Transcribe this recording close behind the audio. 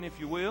If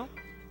you will,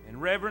 in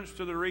reverence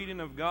to the reading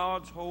of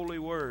God's holy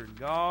word.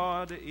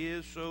 God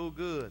is so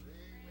good.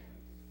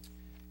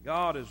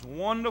 God is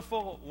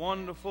wonderful,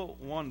 wonderful,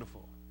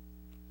 wonderful.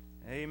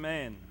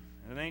 Amen.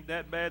 It ain't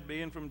that bad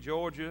being from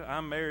Georgia.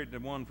 I'm married to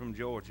one from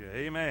Georgia.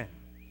 Amen.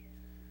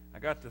 I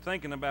got to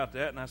thinking about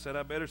that, and I said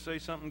I better say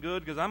something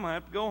good because I'm going to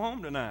have to go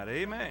home tonight.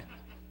 Amen.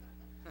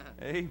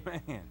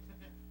 Amen.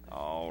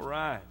 All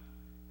right.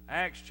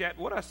 Acts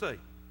chapter, what'd I say?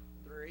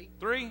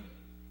 3?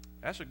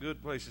 That's a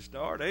good place to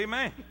start.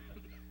 Amen.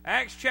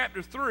 Acts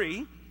chapter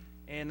 3,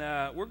 and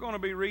we're going to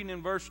be reading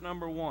in verse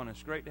number 1.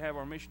 It's great to have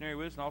our missionary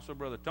with us, and also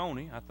Brother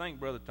Tony. I thank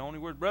Brother Tony.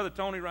 Where's Brother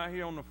Tony? Right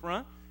here on the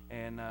front.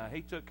 And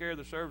he took care of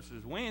the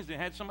services Wednesday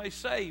and had somebody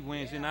saved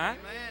Wednesday night.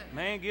 Amen.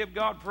 Man, give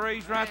God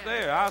praise right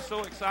there. I was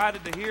so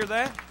excited to hear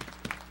that.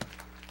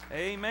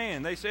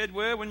 Amen. They said,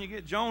 well, when you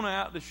get Jonah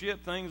out the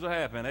ship, things will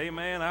happen.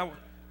 Amen.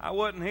 I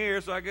wasn't here,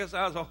 so I guess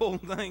I was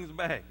holding things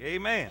back.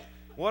 Amen.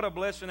 What a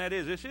blessing that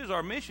is. This is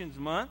our missions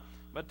month.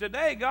 But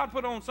today, God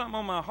put on something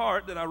on my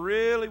heart that I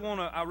really want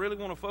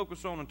to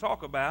focus on and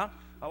talk about.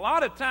 A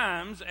lot of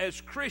times,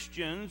 as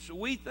Christians,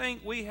 we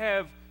think we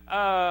have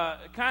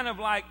kind of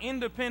like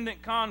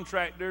independent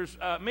contractors,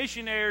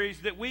 missionaries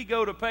that we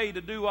go to pay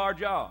to do our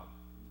job.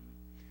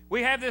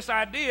 We have this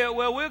idea,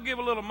 well, we'll give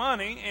a little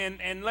money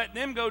and let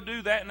them go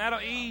do that, and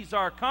that'll ease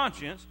our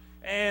conscience,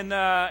 and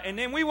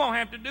then we won't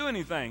have to do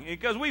anything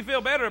because we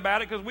feel better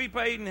about it because we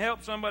paid and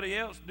helped somebody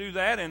else do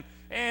that.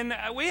 And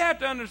we have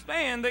to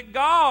understand that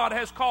God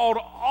has called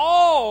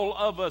all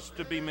of us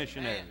to be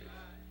missionaries.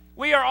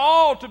 We are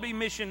all to be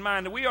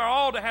mission-minded. We are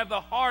all to have the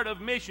heart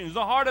of missions.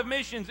 The heart of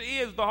missions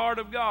is the heart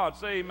of God.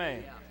 Say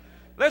amen. Yeah.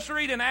 Let's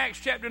read in Acts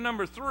chapter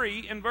number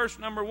 3 and verse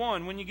number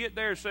 1. When you get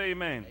there, say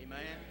amen. Amen.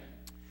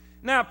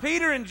 Now,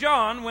 Peter and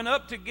John went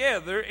up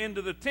together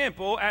into the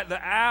temple at the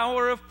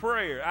hour of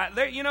prayer.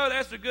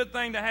 That's a good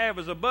thing to have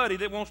as a buddy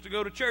that wants to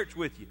go to church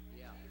with you.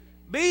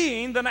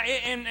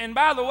 And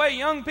by the way,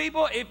 young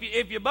people,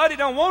 if your buddy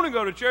don't want to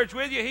go to church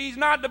with you, he's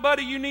not the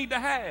buddy you need to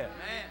have.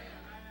 Amen.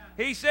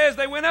 He says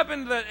they went up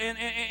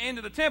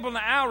into the temple in the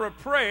hour of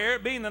prayer,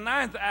 being the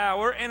 9th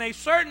hour, and a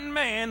certain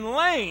man,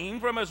 lame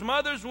from his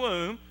mother's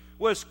womb,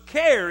 was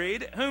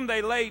carried, whom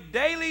they laid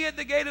daily at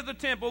the gate of the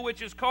temple,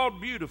 which is called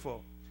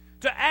Beautiful,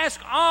 to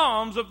ask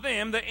alms of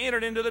them that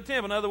entered into the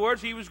temple. In other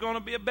words, he was going to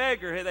be a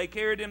beggar. They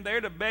carried him there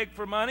to beg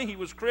for money. He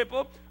was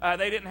crippled.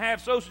 They didn't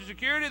have Social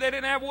Security. They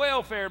didn't have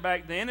welfare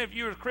back then. If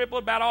you were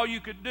crippled, about all you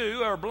could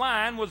do, or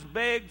blind, was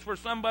beg for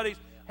somebody's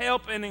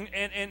help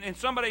and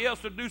somebody else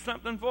to do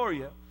something for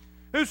you.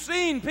 Who,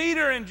 seeing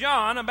Peter and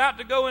John about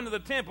to go into the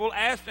temple,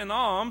 asked an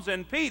alms,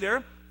 and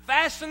Peter,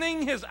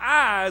 fastening his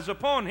eyes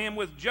upon him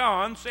with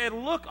John, said,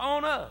 Look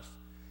on us.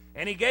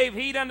 And he gave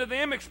heed unto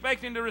them,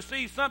 expecting to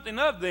receive something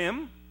of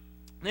them.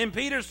 Then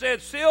Peter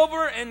said,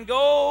 Silver and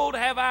gold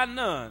have I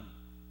none.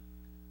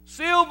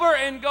 Silver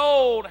and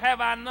gold have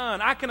I none.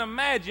 I can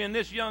imagine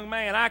this young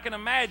man. I can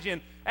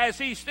imagine as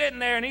he's sitting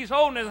there and he's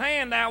holding his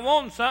hand out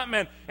wanting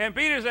something. And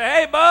Peter said,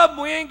 Hey, bub,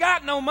 we ain't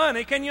got no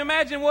money. Can you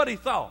imagine what he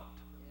thought?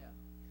 Yeah.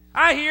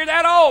 I hear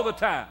that all the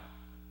time.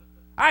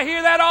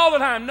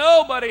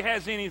 Nobody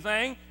has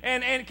anything.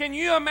 And can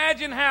you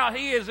imagine how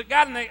he has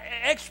got an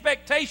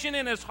expectation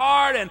in his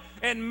heart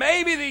and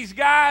maybe these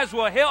guys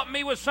will help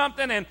me with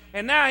something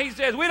and now he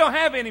says, we don't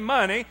have any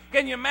money.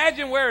 Can you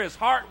imagine where his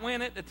heart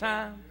went at the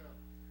time?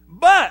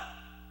 But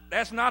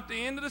that's not the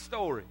end of the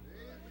story.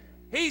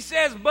 He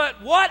says,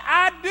 but what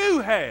I do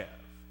have,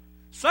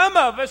 some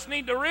of us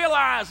need to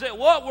realize that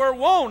what we're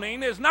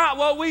wanting is not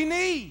what we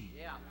need.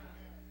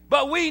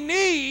 But we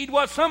need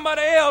what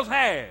somebody else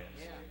has.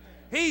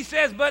 He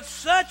says, but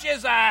such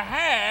as I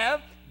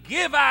have,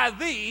 give I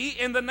thee,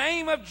 in the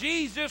name of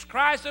Jesus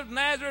Christ of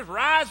Nazareth,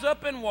 rise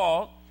up and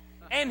walk.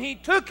 And he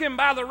took him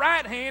by the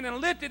right hand and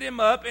lifted him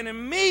up, and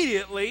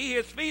immediately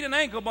his feet and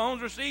ankle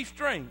bones received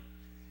strength.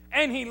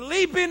 And he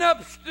leaping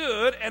up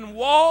stood and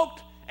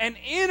walked and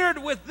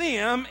entered with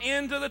them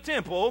into the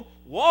temple,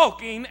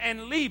 walking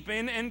and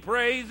leaping and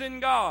praising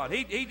God.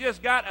 He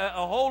just got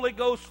a Holy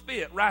Ghost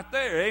fit right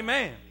there.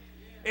 Amen.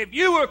 If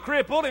you were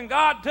crippled and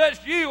God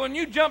touched you and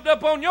you jumped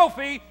up on your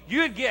feet,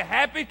 you'd get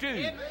happy too.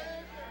 Amen.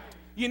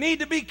 You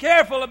need to be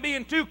careful of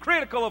being too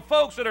critical of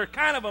folks that are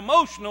kind of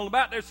emotional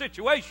about their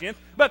situation,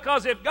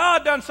 because if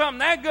God done something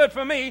that good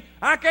for me,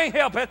 I can't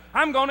help it.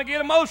 I'm going to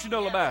get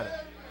emotional about it.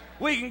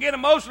 We can get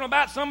emotional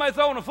about somebody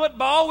throwing a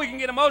football. We can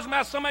get emotional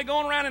about somebody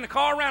going around in a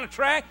car around a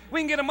track. We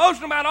can get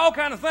emotional about all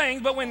kinds of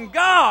things. But when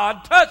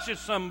God touches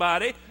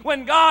somebody,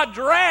 when God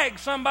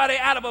drags somebody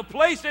out of a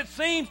place that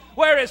seems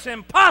where it's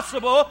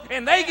impossible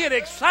and they get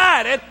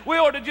excited, we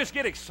ought to just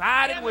get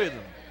excited with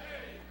them.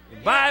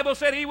 The Bible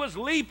said he was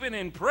leaping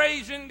and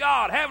praising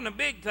God, having a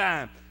big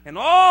time. And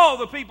all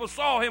the people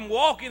saw him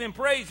walking and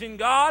praising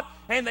God,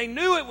 and they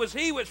knew it was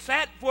he which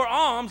sat for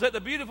alms at the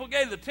beautiful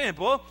gate of the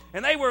temple,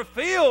 and they were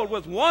filled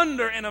with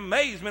wonder and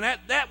amazement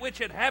at that which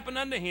had happened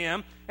unto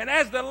him. And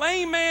as the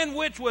lame man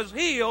which was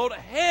healed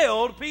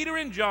held Peter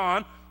and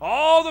John,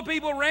 all the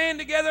people ran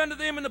together unto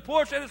them in the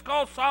porch that is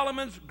called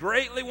Solomon's,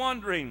 greatly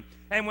wondering.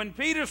 And when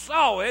Peter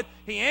saw it,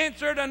 he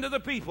answered unto the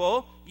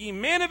people, Ye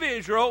men of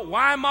Israel,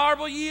 why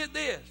marvel ye at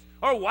this?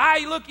 Or why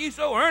look ye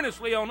so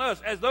earnestly on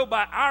us, as though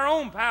by our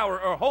own power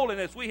or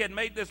holiness we had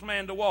made this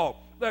man to walk?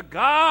 The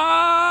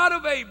God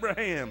of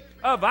Abraham,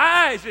 of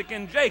Isaac,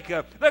 and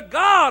Jacob, the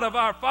God of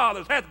our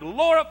fathers, hath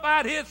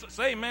glorified his...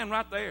 Say amen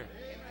right there.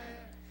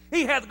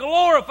 He hath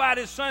glorified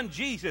his Son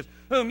Jesus,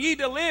 whom ye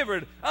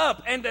delivered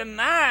up and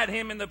denied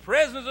him in the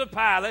presence of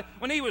Pilate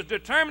when he was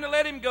determined to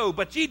let him go.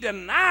 But ye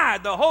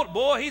denied the Holy...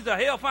 Boy, he's a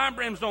hellfire and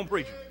brimstone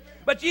preacher.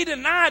 But ye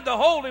denied the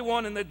Holy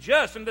One and the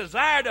just, and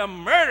desired a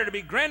murder to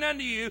be granted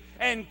unto you,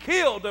 and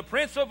killed the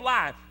Prince of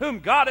Life, whom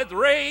God hath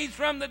raised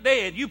from the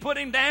dead. You put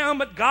him down,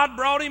 but God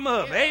brought him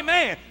up.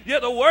 Amen.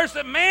 Yet the worst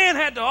that man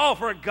had to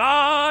offer,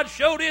 God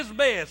showed his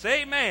best.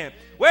 Amen.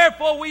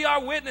 Wherefore we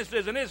are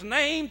witnesses, and his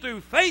name,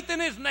 through faith in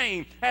his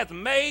name, hath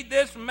made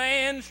this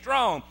man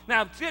strong.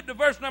 Now skip to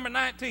verse number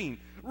 19.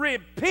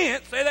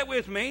 Repent, say that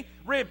with me,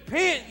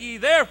 repent ye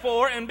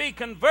therefore and be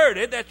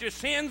converted, that your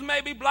sins may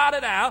be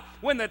blotted out,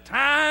 when the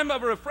time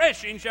of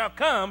refreshing shall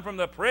come from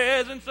the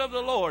presence of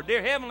the Lord.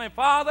 Dear Heavenly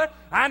Father,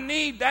 I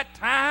need that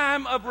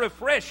time of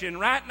refreshing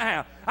right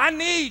now. I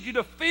need you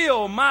to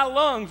fill my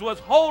lungs with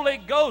Holy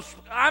Ghost,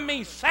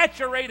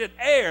 saturated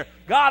air.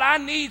 God, I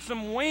need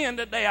some wind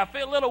today. I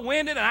feel a little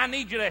winded, and I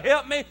need you to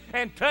help me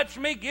and touch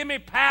me. Give me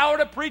power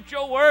to preach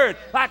your word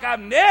like I've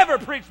never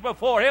preached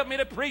before. Help me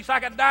to preach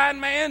like a dying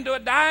man to a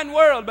dying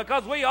world,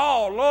 because we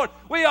all, Lord,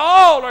 we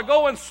all are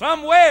going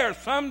somewhere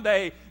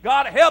someday.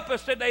 God, help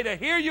us today to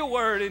hear your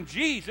word. In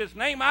Jesus'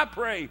 name I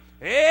pray.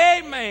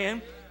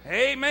 Amen.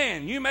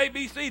 Amen. You may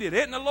be seated.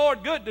 Isn't the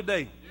Lord good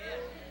today?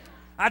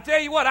 I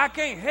tell you what, I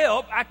can't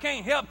help.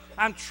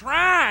 I'm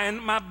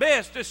trying my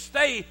best to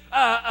stay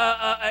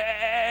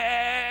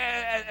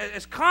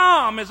as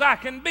calm as I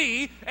can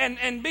be,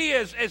 and be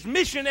as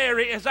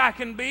missionary as I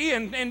can be,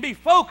 and be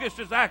focused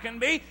as I can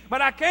be.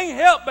 But I can't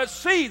help but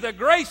see the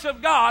grace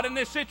of God in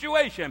this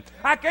situation.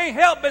 I can't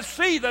help but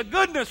see the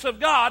goodness of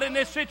God in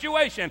this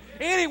situation.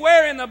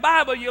 Anywhere in the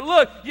Bible you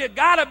look, you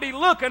got to be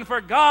looking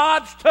for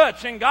God's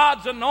touch and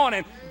God's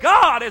anointing.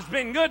 God has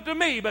been good to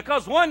me,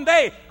 because one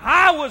day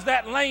I was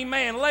that lame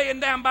man laying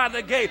down by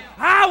the gate.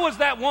 I was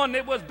that one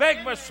that was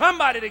begging for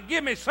somebody to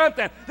give me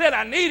something that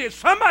I needed,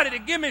 somebody to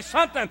give me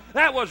something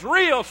that was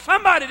real,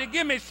 somebody to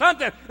give me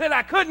something that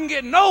I couldn't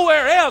get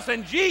nowhere else,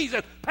 and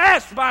Jesus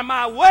passed by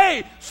my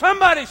way.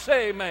 Somebody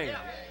say amen.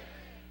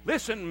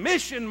 Listen,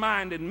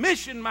 mission-minded.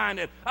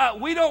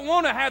 We don't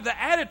want to have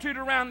the attitude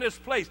around this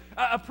place.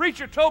 A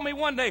preacher told me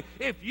one day,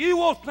 if you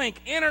will think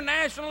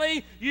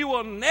internationally, you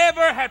will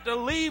never have to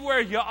leave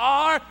where you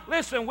are.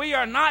 Listen, we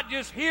are not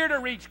just here to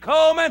reach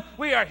Coleman.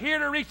 We are here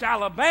to reach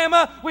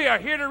Alabama. We are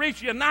here to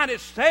reach the United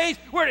States.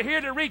 We're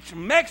here to reach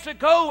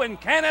Mexico and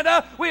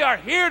Canada. We are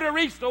here to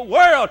reach the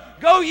world.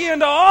 Go ye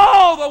into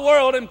all the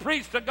world and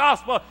preach the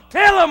gospel.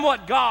 Tell them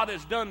what God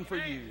has done for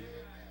you.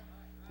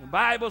 The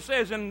Bible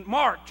says in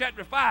Mark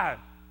chapter 5,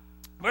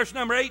 verse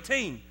number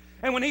 18,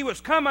 and when he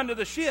was come unto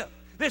the ship,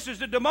 this is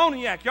the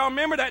demoniac. Y'all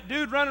remember that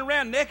dude running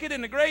around naked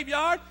in the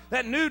graveyard?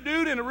 That new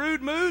dude in a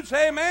rude mood?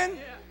 Say amen?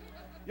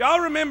 Yeah.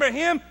 Y'all remember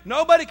him?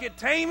 Nobody could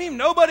tame him.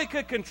 Nobody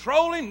could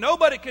control him.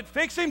 Nobody could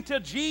fix him till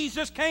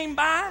Jesus came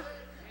by.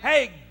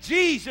 Hey,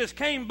 Jesus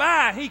came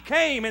by. He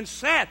came and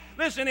sat,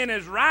 listen, in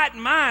his right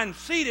mind,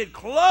 seated,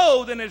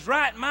 clothed in his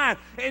right mind.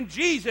 And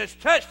Jesus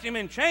touched him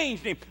and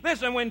changed him.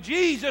 Listen, when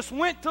Jesus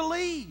went to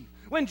leave,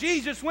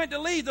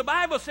 the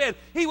Bible said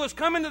he was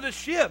coming to the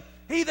ship.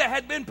 He that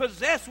had been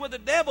possessed with the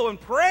devil, and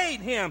prayed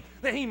him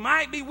that he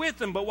might be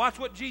with him. But watch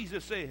what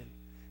Jesus said.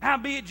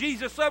 Howbeit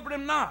Jesus suffered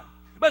him not,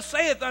 but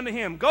saith unto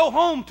him, Go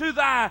home to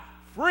thy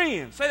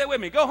friends. Say that with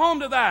me. Go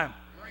home to thy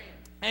friends,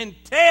 and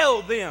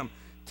tell them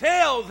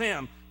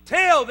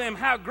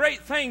how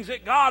great things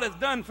that God hath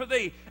done for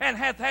thee, and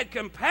hath had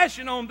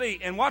compassion on thee.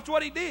 And watch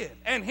what he did.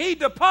 And he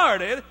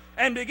departed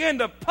and began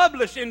to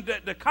publish in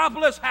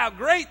Decapolis how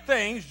great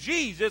things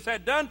Jesus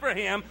had done for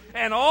him,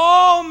 and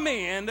all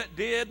men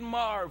did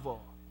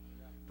marvel.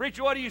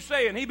 Preacher, what are you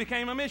saying? He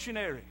became a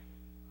missionary.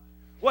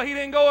 Well, he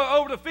didn't go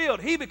over the field.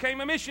 He became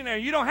a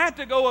missionary. You don't have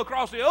to go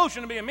across the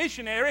ocean to be a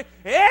missionary.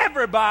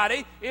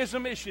 Everybody is a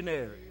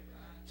missionary.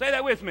 Say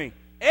that with me.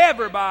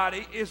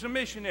 Everybody is a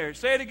missionary.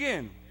 Say it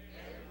again.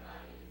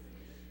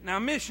 Now,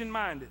 mission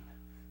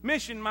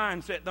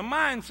mindset, the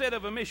mindset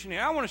of a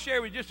missionary. I want to share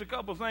with you just a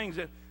couple things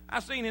that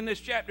I've seen in this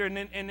chapter, and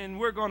then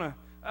we're going to,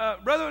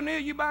 Brother O'Neill,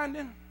 you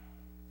binding?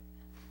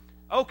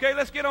 Okay,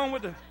 let's get on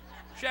with the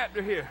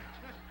chapter here.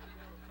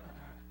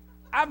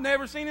 I've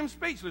never seen him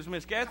speechless,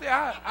 Miss Kathy.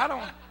 I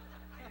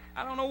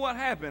don't know what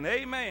happened.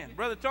 Amen.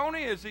 Brother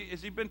Tony, has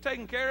he been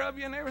taking care of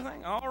you and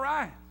everything? All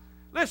right.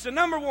 Listen,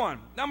 number one,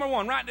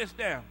 write this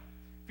down.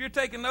 If you're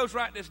taking notes,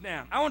 write this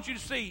down. I want you to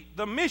see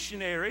the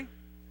missionary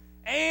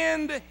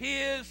and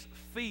his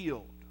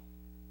field.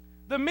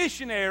 The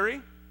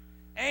missionary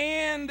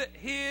and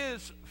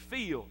his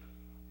field.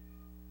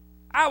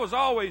 I was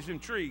always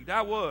intrigued.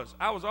 I was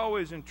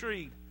always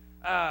intrigued.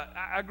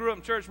 I grew up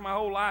in church my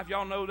whole life.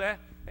 Y'all know that.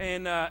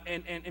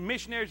 and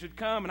missionaries would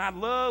come, and I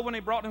love when they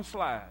brought them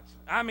slides.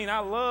 I mean, I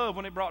love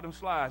when they brought them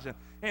slides.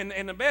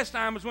 And the best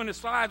time was when the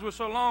slides were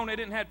so long they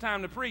didn't have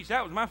time to preach.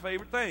 That was my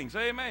favorite thing.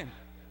 Say amen.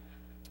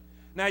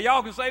 Now,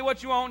 y'all can say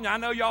what you want. I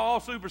know y'all all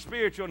super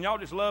spiritual, and y'all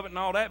just love it and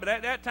all that, but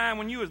at that time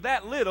when you was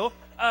that little,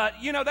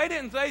 they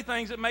didn't say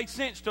things that made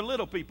sense to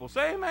little people.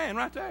 Say amen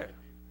right there.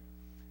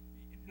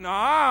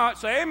 No,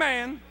 say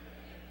amen.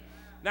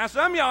 Now,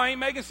 some of y'all ain't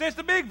making sense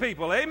to big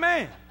people.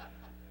 Amen.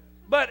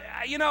 But,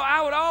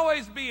 I would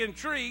always be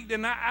intrigued,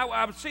 and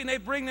I was seeing they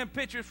bring them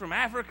pictures from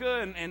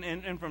Africa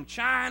and from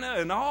China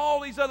and all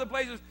these other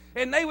places,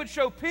 and they would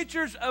show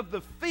pictures of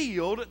the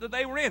field that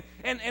they were in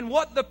and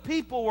what the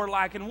people were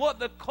like and what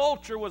the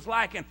culture was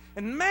like.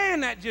 And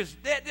man, I just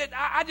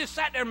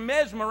sat there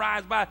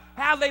mesmerized by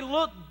how they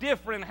looked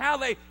different, how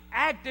they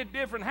acted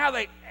different, how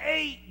they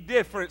ate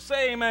different.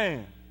 Say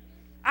amen.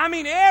 I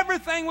mean,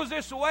 everything was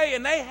this way,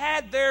 and they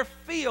had their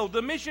field.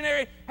 The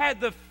missionary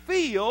had the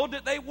field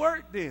that they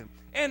worked in.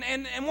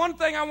 And one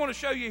thing I want to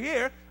show you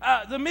here,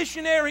 the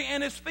missionary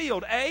and his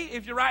field.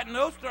 If you're writing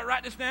notes,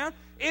 write this down.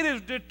 It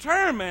is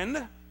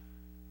determined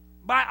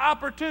by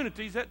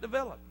opportunities that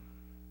develop.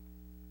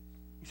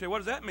 You say, what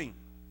does that mean?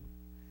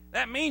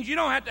 That means you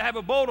don't have to have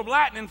a bolt of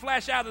lightning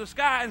flash out of the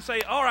sky and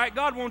say, all right,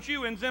 God wants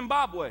you in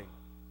Zimbabwe.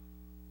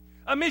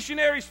 A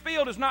missionary's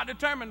field is not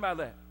determined by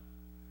that.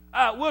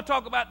 We'll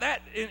talk about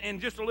that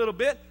in just a little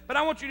bit, but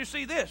I want you to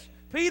see this.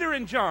 Peter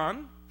and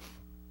John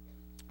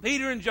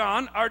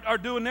are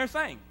doing their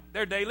thing,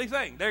 their daily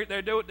thing.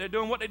 They're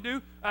doing what they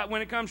do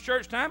when it comes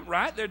church time,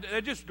 right? They're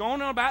just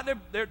going on about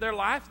their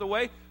life, the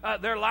way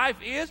their life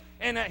is.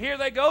 And here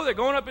they go. They're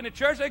going up into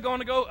church. They're going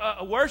to go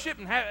worship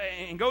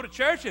and go to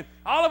church. And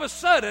all of a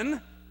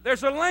sudden,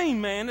 there's a lame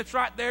man that's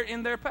right there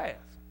in their path.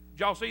 Did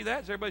y'all see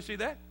that? Does everybody see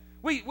that?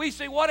 We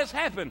see what has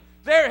happened.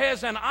 There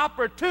has an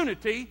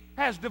opportunity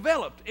has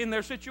developed in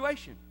their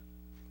situation.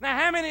 Now,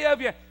 how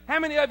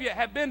many of you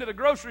have been to the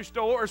grocery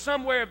store or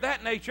somewhere of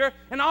that nature,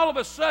 and all of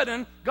a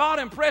sudden God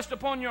impressed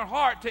upon your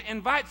heart to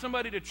invite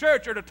somebody to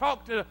church or to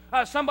talk to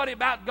somebody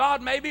about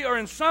God maybe, or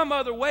in some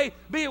other way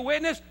be a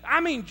witness? I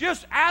mean,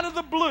 just out of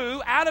the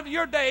blue, out of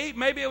your day,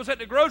 maybe it was at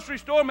the grocery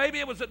store, maybe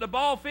it was at the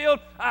ball field,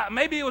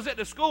 maybe it was at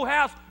the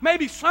schoolhouse,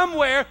 maybe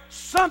somewhere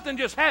something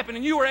just happened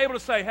and you were able to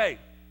say, hey,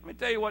 let me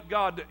tell you what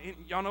God did.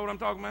 Y'all know what I'm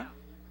talking about?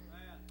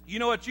 You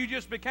know what you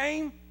just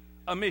became?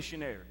 A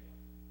missionary.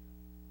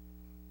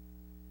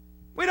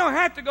 We don't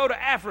have to go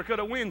to Africa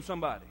to win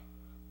somebody.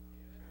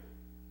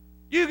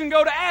 You can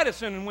go to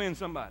Addison and win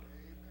somebody.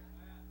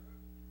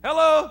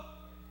 Hello?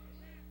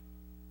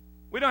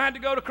 We don't have to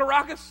go to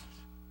Caracas,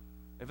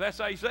 if that's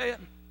how you say it.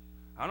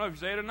 I don't know if you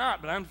say it or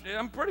not, but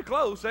I'm pretty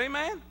close.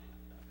 Amen?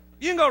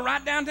 You can go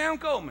right downtown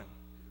Coleman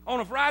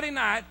on a Friday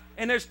night,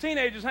 and there's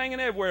teenagers hanging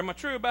everywhere. Am I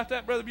true about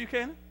that, Brother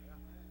Buchanan?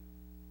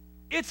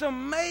 It's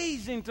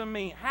amazing to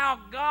me how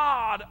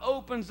God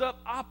opens up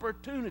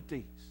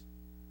opportunities.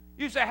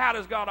 You say, how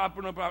does God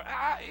open up?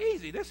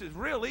 Easy. This is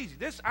real easy.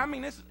 This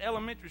is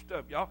elementary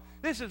stuff, y'all.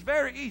 This is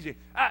very easy.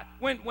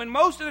 When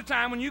most of the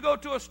time when you go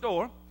to a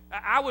store,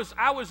 I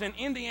was in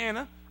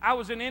Indiana. I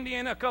was in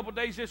Indiana a couple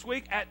days this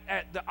week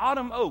at the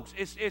Autumn Oaks.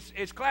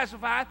 It's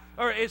classified,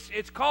 or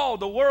it's called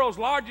the world's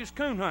largest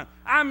coon hunt.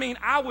 I mean,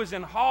 I was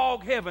in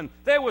hog heaven.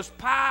 There was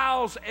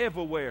piles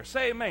everywhere.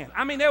 Say amen.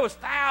 I mean, there was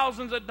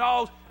thousands of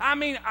dogs. I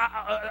mean,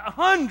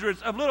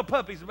 hundreds of little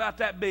puppies about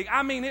that big.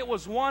 I mean, it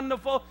was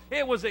wonderful.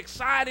 It was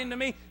exciting to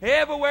me.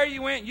 Everywhere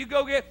you went, you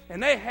go get,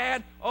 and they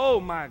had, oh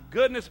my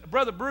goodness,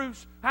 Brother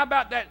Bruce, how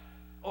about that?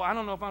 Oh, I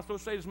don't know if I'm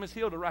supposed to say this, Miss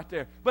Hilda right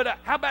there. But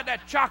how about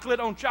that chocolate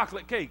on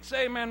chocolate cake?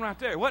 Say amen right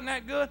there. Wasn't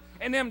that good?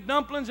 And them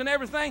dumplings and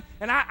everything.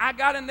 And I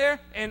got in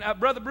there, and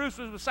Brother Bruce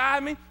was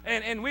beside me,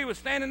 and we were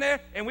standing there,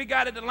 and we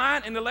got at the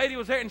line, and the lady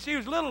was there, and she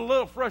was a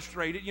little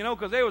frustrated,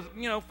 because there was,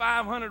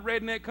 500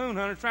 redneck coon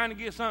hunters trying to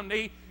get something to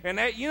eat. And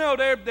that,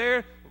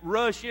 they're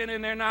rushing,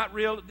 and they're not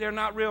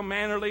real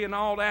mannerly and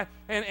all that.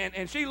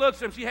 And she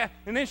looks at him,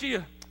 and then she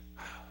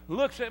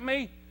looks at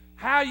me.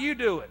 How you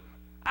doing?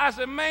 I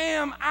said,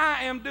 ma'am,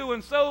 I am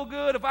doing so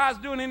good. If I was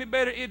doing any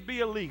better, it'd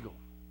be illegal.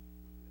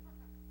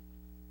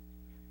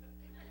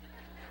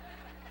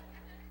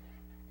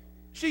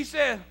 She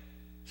said,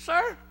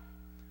 sir?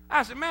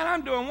 I said, man,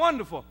 I'm doing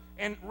wonderful.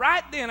 And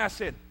right then I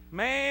said,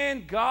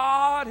 man,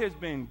 God has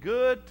been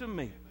good to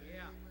me.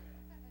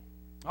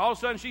 All of a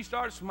sudden she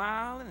started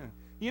smiling.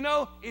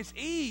 And, it's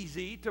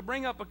easy to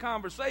bring up a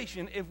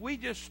conversation if we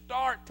just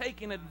start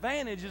taking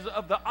advantages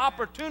of the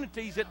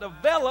opportunities that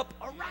develop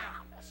around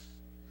us.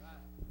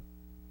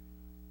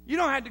 You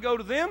don't have to go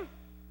to them.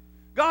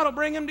 God will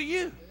bring them to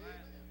you.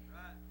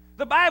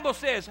 The Bible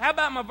says, how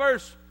about my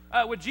verse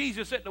with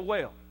Jesus at the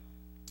well?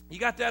 You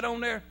got that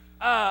on there?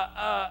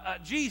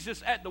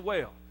 Jesus at the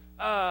well.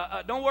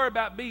 Don't worry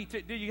about B.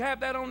 Do you have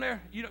that on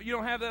there? You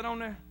don't have that on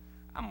there?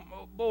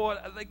 Boy,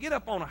 they get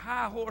up on a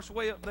high horse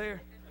way up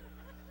there.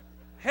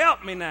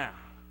 Help me now.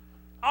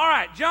 All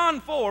right,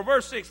 John 4,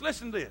 verse 6.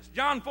 Listen to this.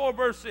 John 4,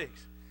 verse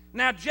 6.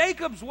 Now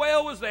Jacob's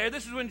well was there.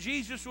 This is when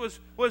Jesus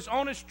was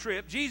on his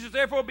trip. Jesus,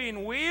 therefore,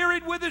 being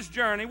wearied with his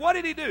journey, what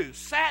did he do?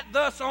 Sat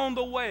thus on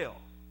the well.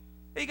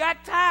 He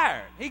got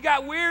tired. He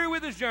got weary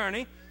with his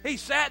journey. He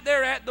sat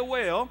there at the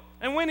well.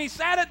 And when he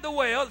sat at the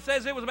well, it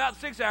says it was about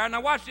 6 hours.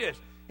 Now watch this.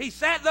 He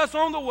sat thus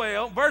on the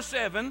well, verse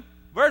 7.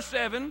 Verse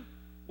 7,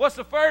 what's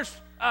the first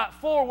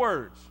 4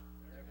 words?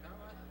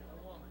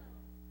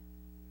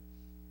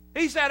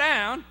 He sat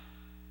down,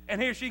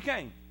 and here she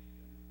came.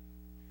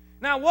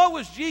 Now, what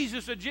was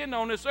Jesus' agenda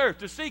on this earth?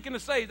 To seek and to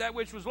save that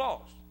which was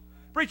lost.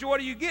 Preacher, what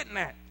are you getting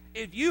at?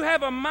 If you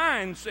have a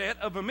mindset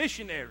of a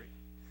missionary,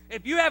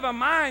 if you have a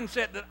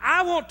mindset that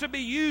I want to be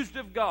used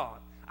of God,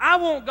 I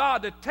want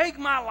God to take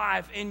my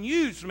life and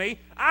use me,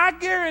 I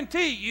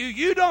guarantee you,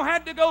 you don't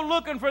have to go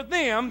looking for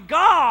them.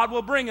 God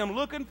will bring them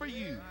looking for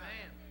you.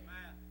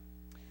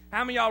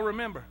 How many of y'all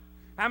remember?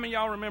 How many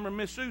of y'all remember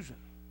Miss Susan?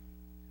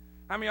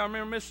 How many of y'all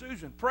remember Miss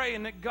Susan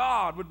praying that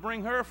God would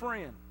bring her a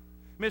friend?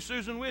 Miss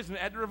Susan Wisdom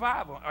at the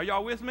revival. Are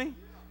y'all with me?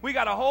 We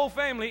got a whole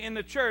family in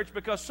the church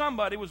because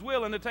somebody was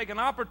willing to take an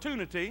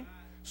opportunity.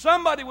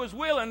 Somebody was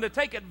willing to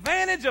take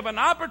advantage of an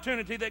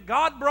opportunity that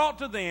God brought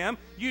to them.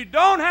 You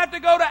don't have to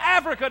go to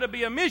Africa to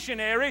be a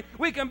missionary.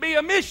 We can be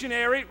a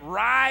missionary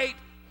right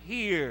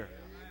here.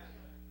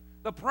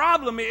 The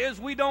problem is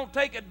we don't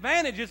take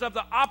advantages of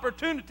the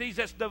opportunities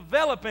that's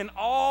developing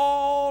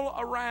all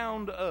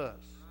around us.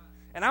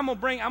 And I'm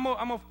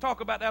gonna talk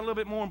about that a little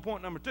bit more in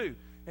point number 2.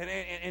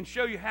 And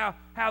show you how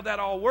that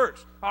all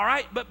works. All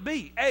right? But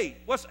B, A.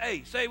 What's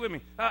A? Say it with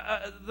me.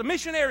 The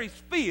missionary's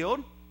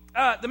field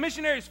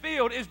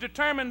is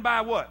determined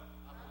by what?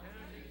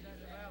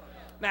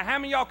 Now, how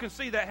many of y'all can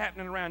see that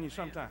happening around you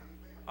sometime?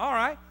 All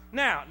right.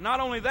 Now,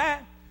 not only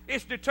that,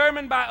 it's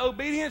determined by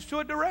obedience to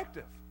a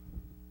directive.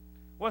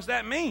 What's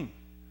that mean?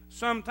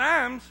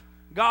 Sometimes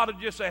God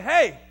will just say,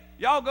 hey,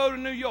 y'all go to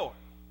New York.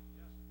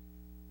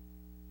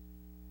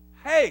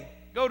 Hey,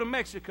 go to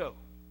Mexico.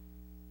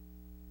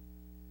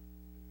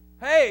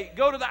 Hey,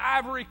 go to the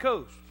Ivory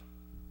Coast.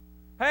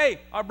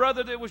 Hey, our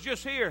brother that was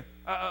just here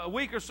a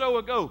week or so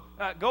ago,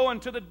 going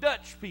to the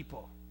Dutch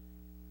people.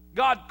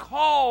 God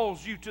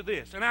calls you to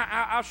this. And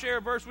I'll share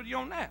a verse with you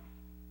on that.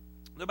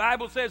 The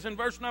Bible says in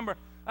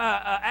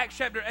Acts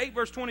chapter 8,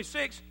 verse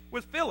 26,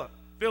 with Philip.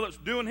 Philip's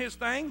doing his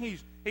thing.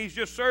 He's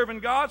just serving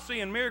God,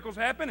 seeing miracles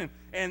happen,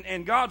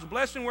 and God's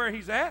blessing where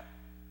he's at.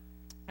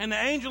 And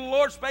the angel of the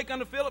Lord spake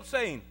unto Philip,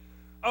 saying,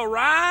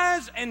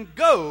 Arise and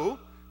go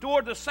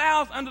toward the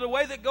south unto the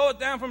way that goeth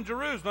down from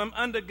Jerusalem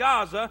unto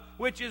Gaza,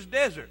 which is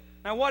desert.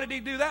 Now, what did he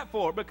do that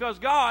for? Because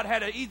God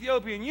had an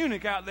Ethiopian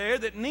eunuch out there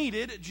that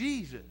needed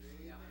Jesus.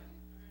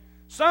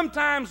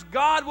 Sometimes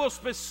God will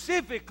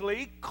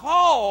specifically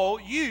call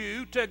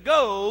you to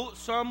go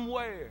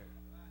somewhere.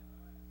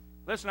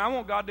 Listen, I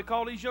want God to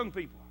call these young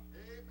people.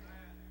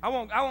 I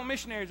want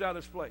missionaries out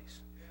of this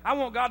place. I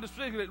want God to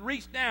specifically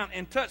reach down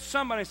and touch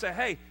somebody and say,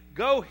 hey,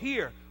 go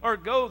here or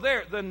go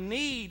there. The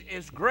need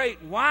is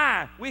great.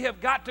 Why? We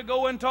have got to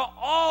go into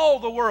all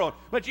the world.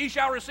 But ye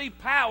shall receive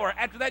power.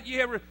 After that ye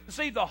have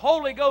received the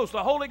Holy Ghost.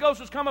 The Holy Ghost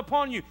has come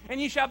upon you. And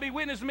ye shall be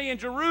witnesses to me in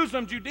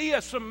Jerusalem,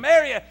 Judea,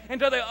 Samaria, and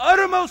to the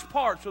uttermost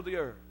parts of the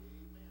earth.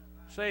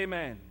 Say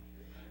amen.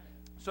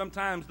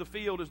 Sometimes the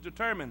field is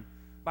determined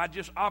by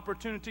just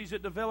opportunities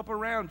that develop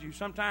around you.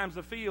 Sometimes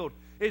the field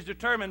is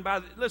determined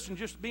by,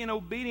 just being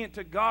obedient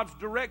to God's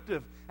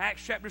directive.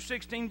 Acts chapter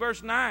 16,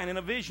 verse 9, and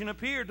a vision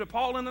appeared to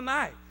Paul in the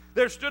night.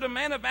 There stood a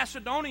man of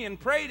Macedonia and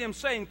prayed him,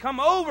 saying, Come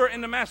over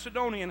into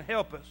Macedonia and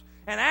help us.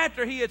 And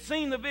after he had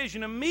seen the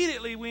vision,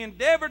 immediately we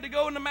endeavored to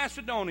go into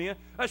Macedonia,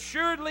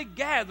 assuredly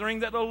gathering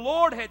that the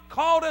Lord had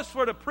called us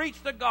for to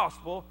preach the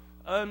gospel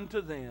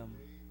unto them.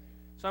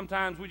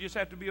 Sometimes we just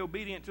have to be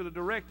obedient to the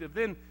directive.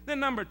 Then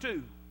number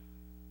 2.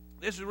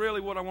 This is really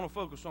what I want to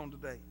focus on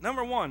today.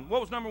 Number 1. What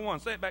was number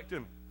 1? Say it back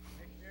to me.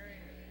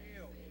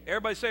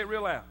 Everybody say it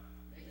real loud.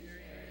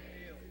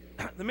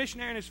 The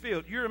missionary in his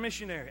field. You're a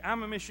missionary.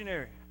 I'm a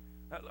missionary.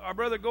 Our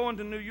brother going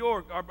to New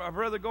York. Our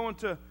brother going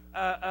to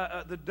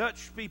the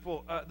Dutch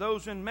people.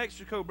 Those in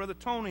Mexico. Brother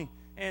Tony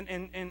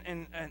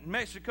and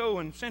Mexico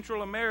and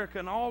Central America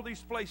and all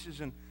these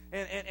places.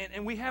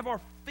 And we have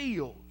our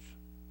fields.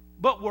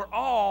 But we're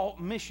all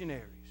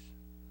missionaries.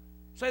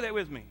 Say that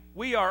with me.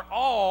 We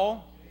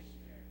all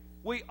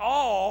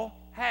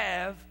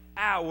have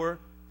our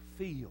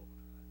field.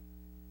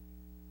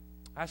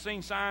 I've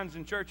seen signs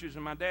in churches,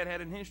 and my dad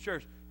had in his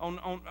church,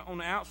 on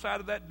the outside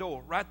of that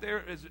door, right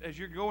there as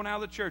you're going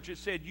out of the church, it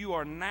said, you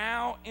are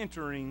now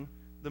entering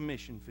the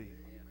mission field.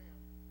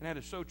 And that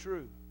is so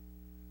true.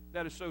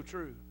 That is so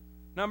true.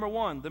 Number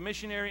 1, the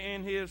missionary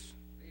in his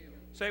field.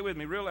 Say it with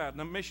me real loud.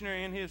 The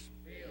missionary in his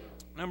field.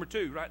 Number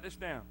 2, write this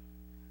down.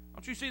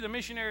 Don't you see the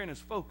missionary in his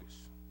focus?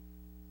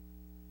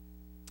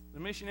 The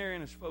missionary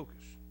in his focus.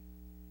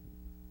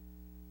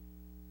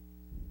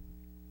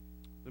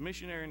 The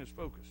missionary in his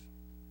focus.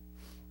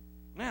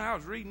 Man, I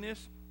was reading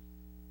this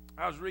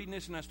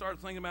and I started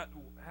thinking about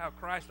how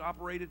Christ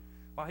operated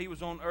while he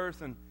was on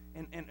earth and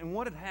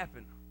what had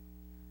happened.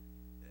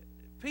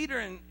 Peter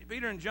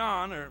and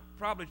John are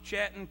probably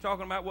chatting,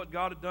 talking about what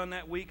God had done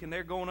that week, and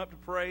they're going up to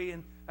pray,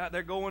 and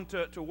they're going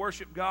to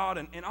worship God,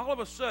 and all of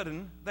a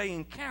sudden, they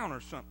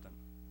encounter something.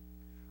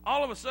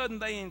 All of a sudden,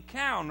 they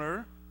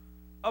encounter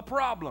a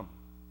problem.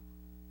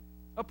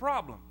 A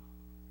problem.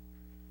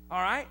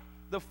 All right?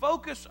 The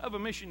focus of a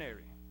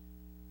missionary,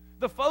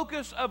 the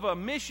focus of a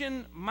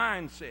mission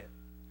mindset,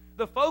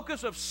 the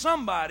focus of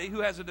somebody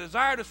who has a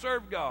desire to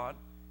serve God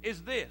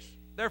is this.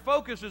 Their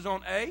focus is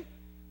on A,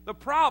 the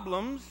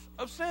problems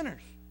of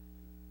sinners.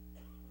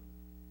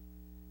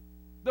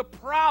 The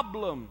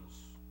problems.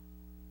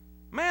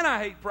 Man,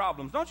 I hate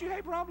problems. Don't you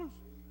hate problems?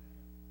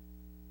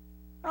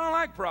 I don't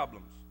like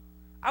problems.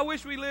 I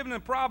wish we lived in a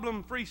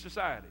problem-free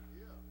society.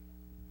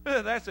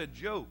 That's a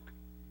joke.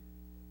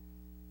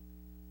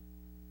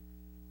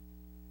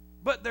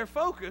 But their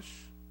focus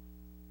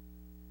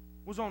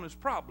was on his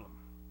problem.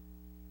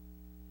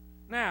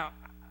 Now,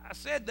 I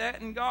said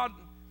that, and God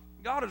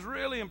is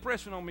really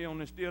impressing on me on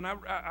this deal, and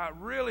I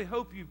really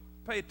hope you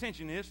pay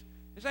attention to this.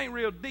 This ain't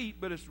real deep,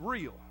 but it's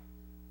real.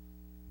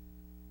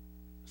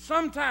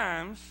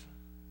 Sometimes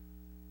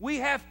we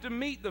have to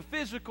meet the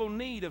physical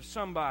need of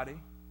somebody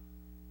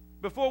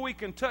before we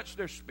can touch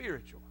their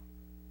spiritual.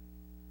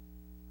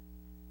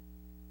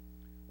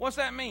 What's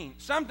that mean?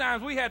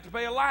 Sometimes we have to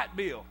pay a light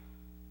bill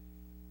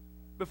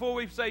before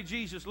we say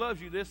Jesus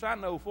loves you. This I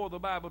know, for the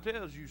Bible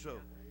tells you so.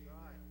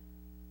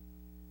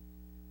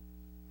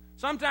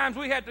 Sometimes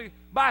we have to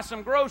buy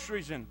some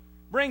groceries and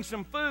bring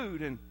some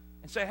food and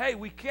say, hey,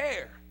 we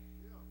care.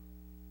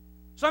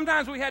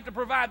 Sometimes we have to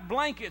provide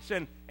blankets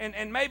and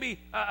maybe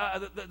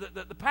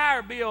the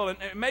power bill and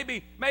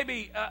maybe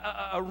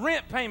a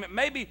rent payment,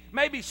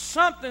 maybe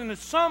something in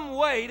some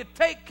way to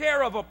take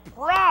care of a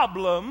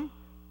problem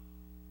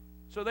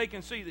so they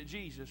can see that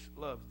Jesus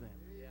loves them.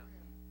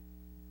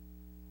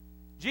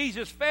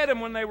 Jesus fed them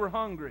when they were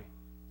hungry.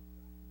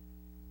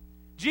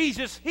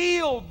 Jesus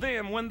healed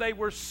them when they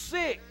were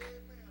sick.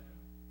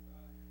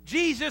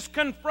 Jesus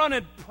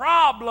confronted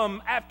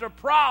problem after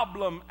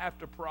problem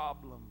after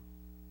problem.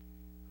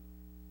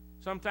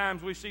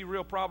 Sometimes we see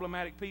real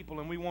problematic people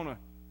and we want to.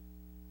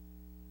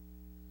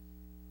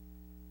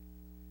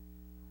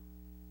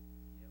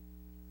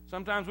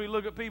 Sometimes we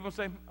look at people and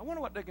say, I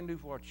wonder what they can do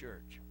for our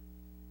church.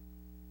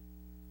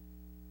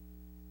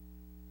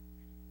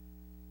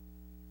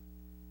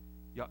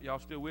 Y'all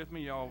still with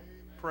me? Y'all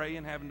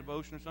praying, having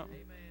devotion or something?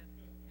 Amen.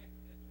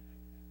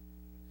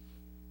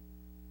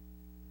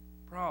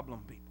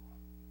 Problem people.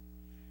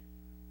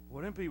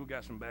 Well, them people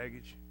got some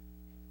baggage.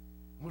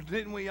 Well,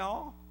 didn't we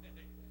all?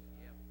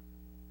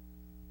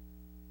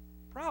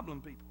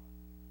 Problem people.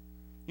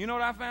 You know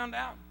what I found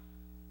out?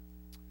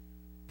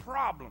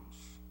 Problems,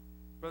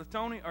 Brother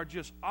Tony, are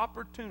just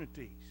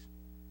opportunities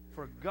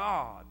for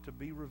God to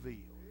be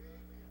revealed.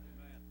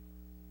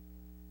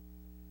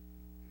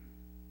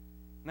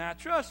 Now,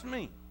 trust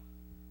me,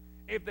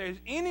 if there's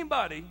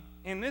anybody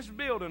in this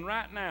building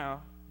right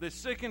now that's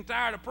sick and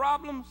tired of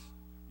problems,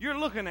 you're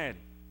looking at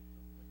it.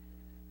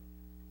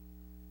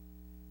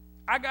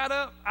 I got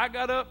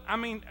up. I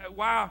mean,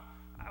 while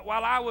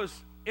I was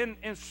in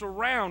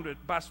surrounded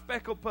by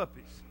speckled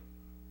puppies,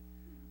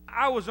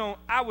 I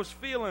was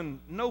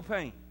feeling no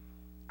pain.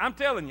 I'm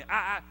telling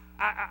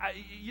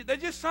you,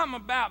 there's just something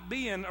about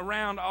being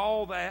around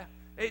all that.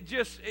 It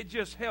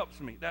just helps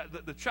me.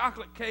 The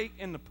chocolate cake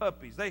and the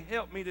puppies, they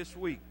helped me this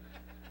week.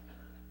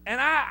 And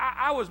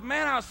I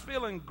was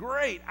feeling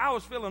great. I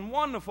was feeling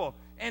wonderful.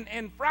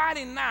 And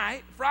Friday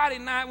night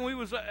when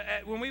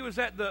we was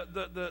at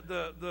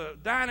the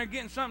diner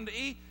getting something to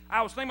eat,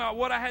 I was thinking about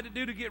what I had to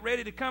do to get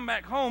ready to come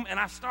back home, and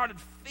I started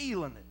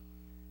feeling it.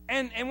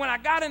 And when I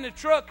got in the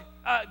truck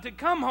to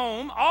come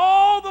home,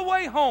 all the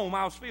way home,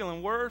 I was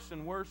feeling worse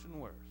and worse and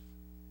worse.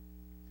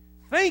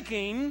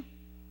 Thinking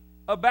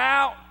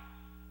about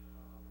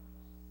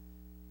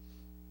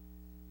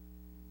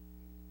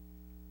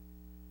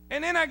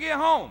and then I get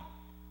home,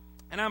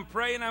 and I'm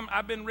praying.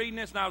 I've been reading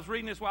this, and I was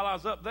reading this while I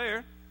was up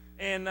there,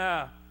 and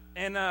I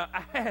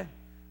had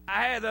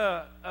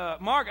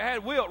Mark, I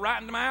had Wilt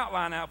writing my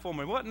outline out for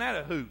me. Wasn't that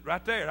a hoot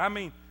right there? I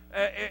mean,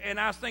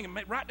 and I was thinking,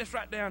 write this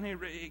right down here,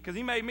 because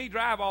he made me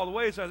drive all the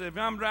way. So I said, if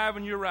I'm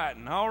driving, you're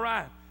writing. All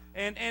right.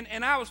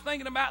 And I was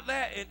thinking about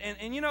that,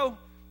 and you know,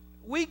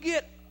 we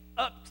get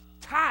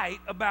uptight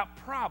about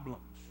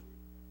problems.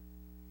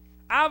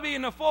 I'll be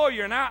in the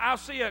foyer, and I'll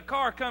see a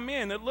car come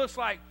in that looks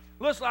like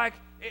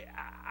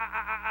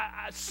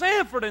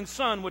Sanford and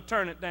Son would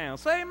turn it down.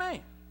 Say amen.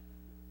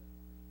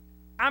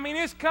 I mean,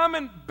 it's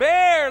coming,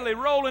 barely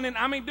rolling in.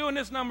 I mean, doing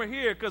this number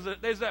here because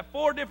there's that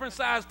 4 different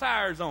size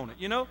tires on it,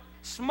 you know.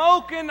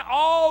 Smoking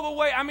all the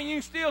way. I mean, you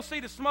can still see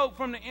the smoke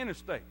from the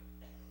interstate.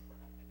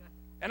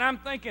 And I'm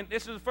thinking,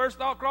 this is the first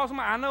thought crossing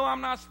my mind. I know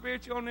I'm not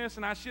spiritual on this,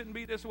 and I shouldn't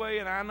be this way,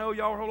 and I know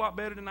y'all are a whole lot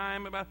better than I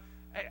am. About.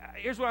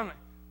 Here's what I'm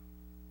thinking.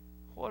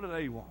 What do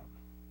they want?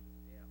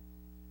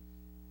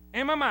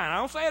 In my mind, I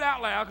don't say it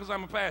out loud because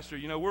I'm a pastor.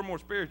 You know, we're more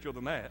spiritual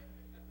than that.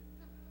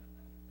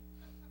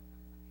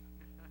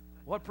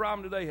 What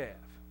problem do they have?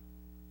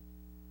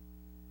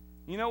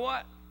 You know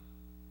what?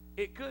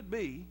 It could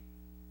be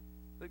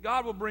that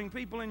God will bring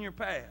people in your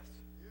path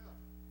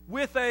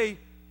with a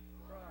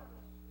problem.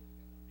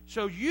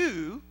 So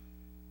you,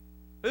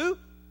 who?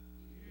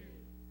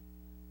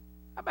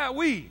 How about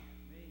we?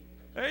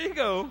 There you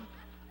go.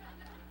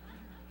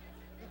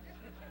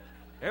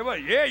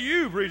 Everybody, yeah,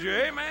 you,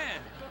 preacher. Amen.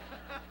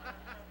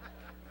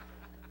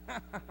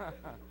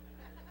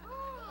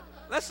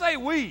 Let's say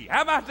we.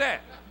 How about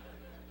that?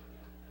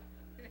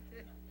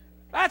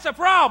 That's a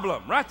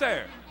problem right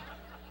there.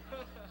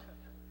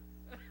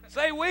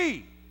 Say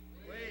we.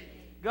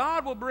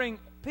 God will bring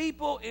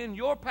people in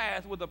your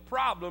path with a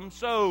problem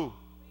so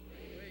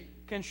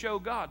can show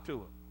God to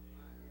them.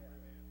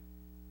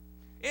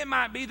 It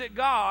might be that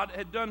God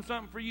had done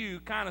something for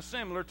you kind of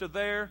similar to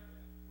their.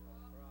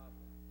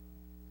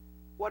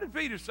 What did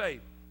Peter say?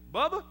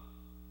 Bubba,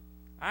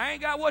 I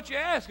ain't got what you're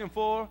asking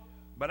for,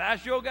 but I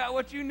sure got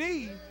what you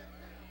need.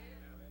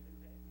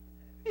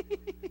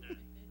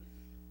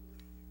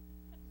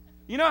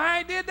 You know how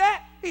he did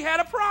that? He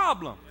had a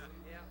problem.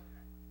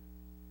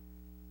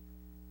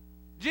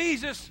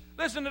 Jesus,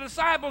 listen, the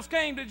disciples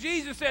came to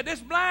Jesus and said, this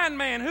blind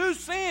man, who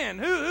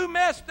sinned? Who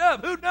messed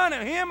up? Who done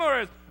it? Him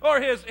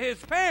or his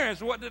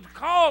parents? What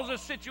caused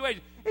this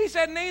situation? He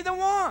said, neither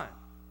one.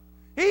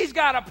 He's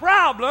got a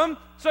problem,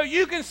 so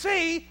you can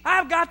see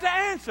I've got the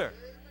answer.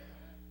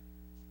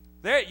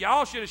 There,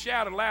 y'all should have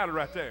shouted louder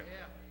right there.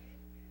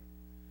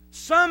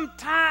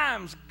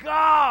 Sometimes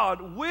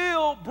God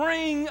will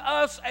bring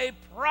us a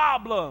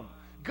problem.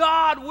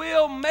 God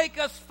will make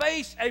us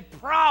face a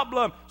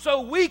problem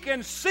so we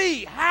can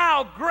see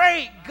how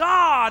great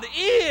God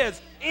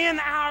is in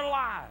our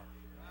lives.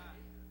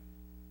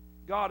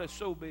 God is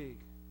so big.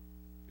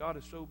 God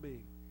is so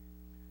big.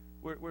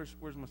 Where's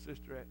my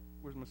sister at?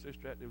 Where's my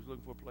sister at that was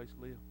looking for a place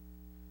to live?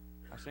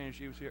 I seen her.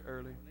 She was here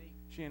earlier.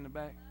 She in the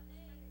back.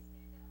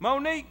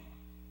 Monique,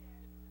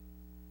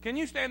 can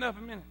you stand up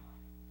a minute?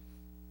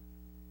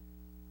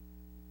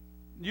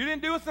 You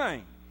didn't do a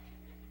thing.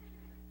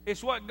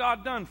 It's what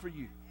God done for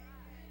you.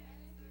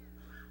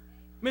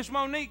 Miss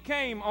Monique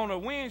came on a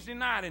Wednesday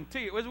night in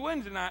tears. It was a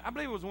Wednesday night. I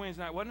believe it was a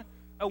Wednesday night, wasn't it?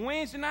 A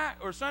Wednesday night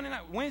or Sunday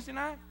night? Wednesday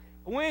night?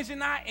 A Wednesday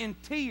night in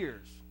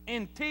tears.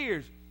 In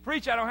tears.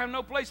 Preach, I don't have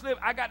no place to live.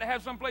 I got to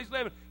have some place to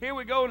live. Here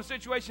we go in a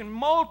situation,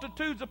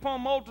 multitudes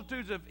upon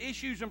multitudes of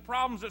issues and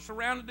problems that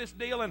surrounded this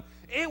deal, and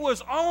it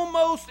was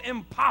almost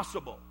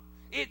impossible.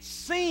 It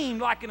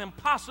seemed like an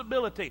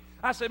impossibility.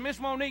 I said, Miss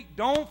Monique,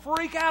 don't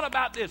freak out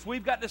about this.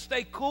 We've got to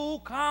stay cool,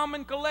 calm,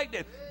 and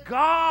collected.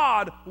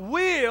 God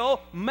will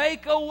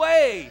make a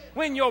way.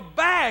 When your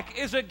back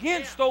is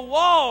against the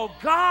wall,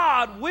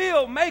 God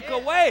will make a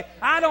way.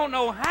 I don't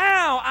know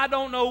how, I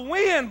don't know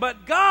when,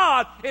 but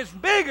God is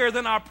bigger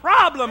than our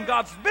problem.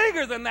 God's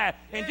bigger than that.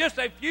 In just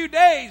a few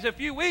days, a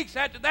few weeks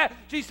after that,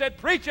 she said,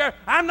 preacher,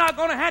 I'm not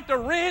going to have to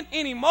rent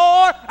anymore.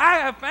 I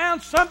have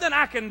found something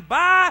I can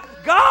buy.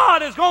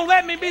 God is going to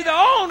let me be the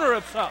owner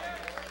of something.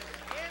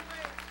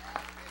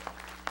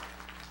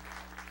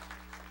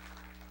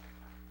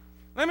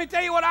 Let me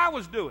tell you what I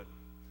was doing.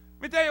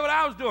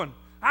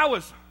 I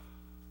was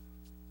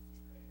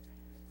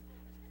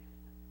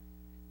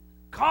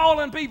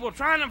calling people,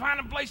 trying to find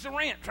a place to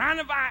rent,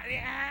 I'm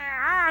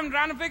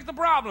trying to fix the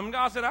problem.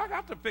 God said, I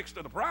got to fix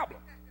the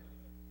problem.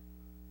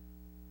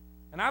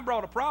 And I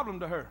brought a problem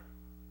to her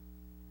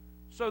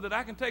so that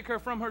I can take her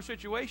from her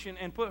situation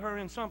and put her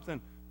in something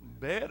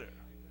better.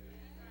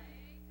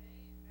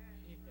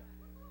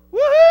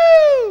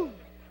 Woohoo!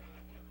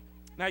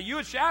 Now, you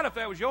would shout if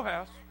that was your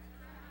house.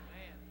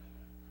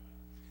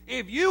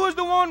 If you was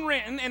the one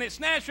renting and it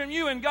snatched from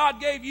you and God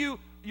gave you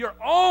your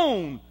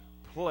own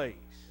place.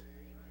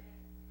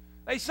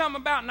 There's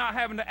something about not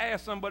having to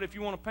ask somebody if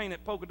you want to paint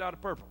it polka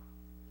dotted purple.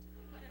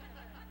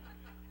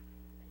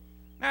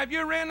 Now, if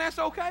you're renting, that's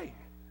okay.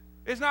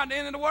 It's not the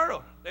end of the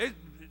world.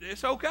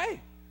 It's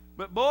okay.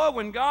 But boy,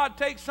 when God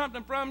takes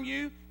something from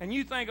you and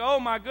you think, oh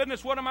my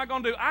goodness, what am I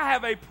going to do? I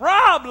have a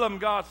problem.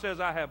 God says,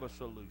 I have a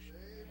solution.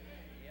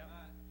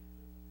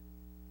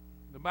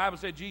 The Bible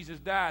said Jesus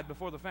died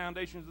before the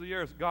foundations of the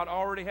earth. God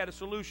already had a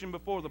solution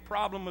before the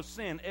problem of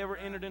sin ever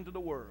entered into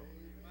the world.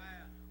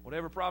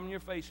 Whatever problem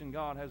you're facing,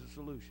 God has a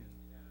solution.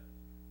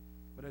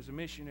 But as a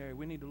missionary,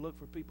 we need to look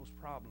for people's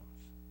problems.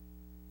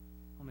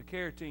 On the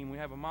care team, we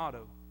have a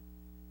motto.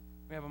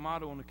 We have a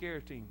motto on the care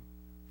team.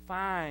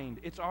 Find.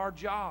 It's our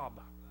job.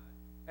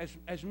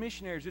 As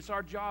missionaries, it's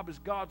our job as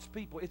God's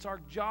people. It's our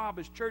job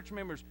as church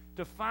members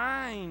to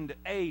find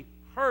a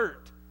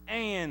hurt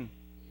and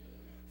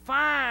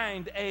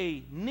find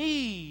a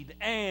need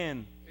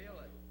and feel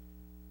it.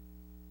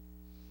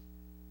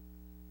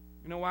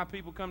 You know why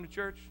people come to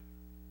church?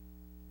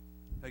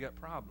 They got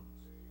problems.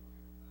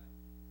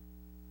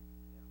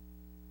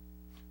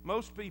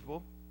 Most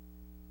people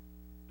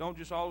don't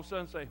just all of a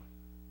sudden say,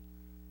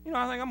 you know,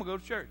 I think I'm going to go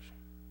to church.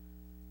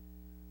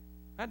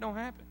 That don't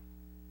happen.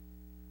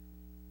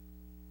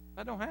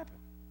 That don't happen.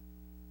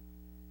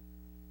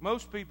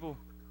 Most people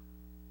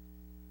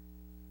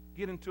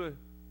get into a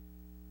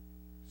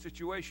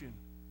situation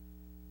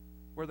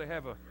where they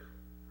have a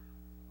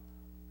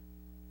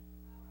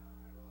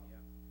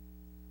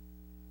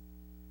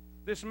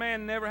this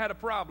man never had a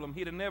problem.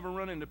 He'd have never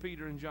run into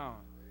Peter and John.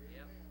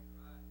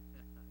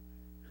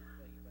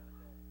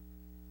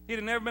 He'd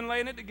have never been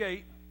laying at the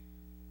gate.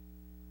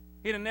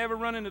 He'd have never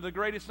run into the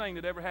greatest thing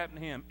that ever happened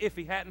to him if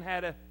he hadn't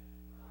had a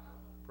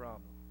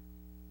problem.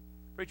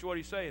 Preacher, what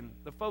he's saying,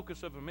 the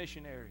focus of a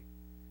missionary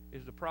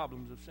is the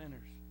problems of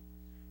sinners.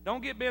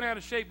 Don't get bent out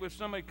of shape if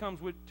somebody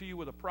comes to you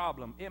with a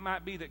problem. It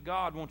might be that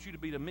God wants you to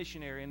be the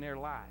missionary in their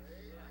life.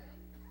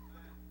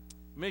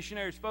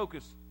 Missionary's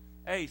focus.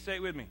 A, say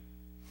it with me.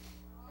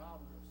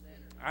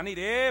 I need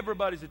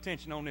everybody's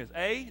attention on this.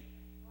 A,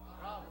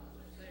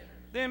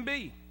 then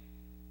B,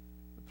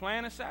 the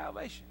plan of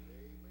salvation.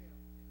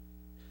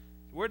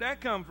 Where'd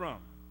that come from?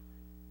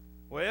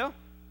 Well,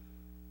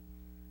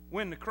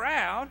 when the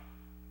crowd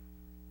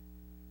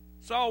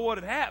saw what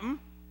had happened,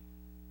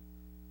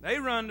 they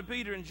run to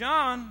Peter and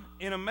John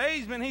in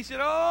amazement. He said,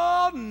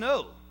 "Oh,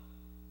 no.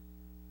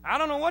 I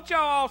don't know what y'all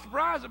all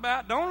surprised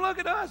about. Don't look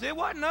at us. It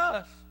wasn't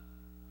us.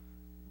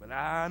 But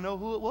I know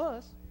who it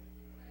was."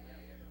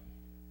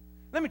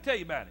 Let me tell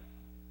you about it.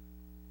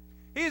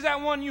 He's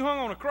that one you hung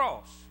on a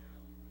cross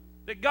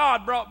that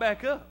God brought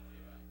back up.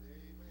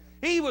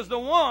 He was the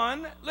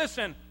one,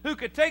 listen, who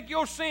could take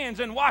your sins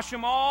and wash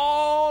them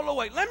all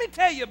away. Let me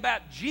tell you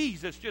about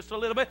Jesus just a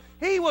little bit.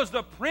 He was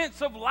the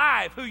Prince of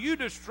Life who you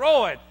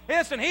destroyed.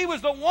 Listen, he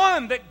was the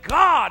one that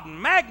God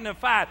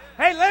magnified.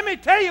 Hey, let me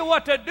tell you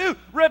what to do.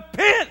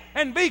 Repent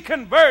and be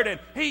converted.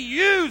 He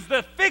used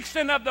the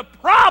fixing of the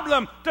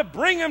problem to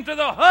bring him to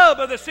the hub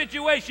of the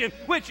situation,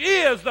 which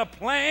is the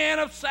plan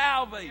of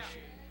salvation.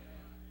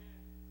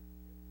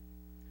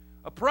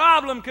 A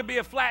problem could be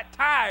a flat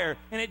tire,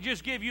 and it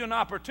just gives you an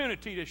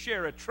opportunity to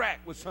share a track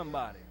with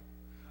somebody.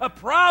 A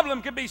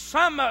problem could be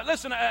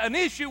an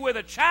issue with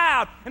a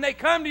child, and they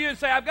come to you and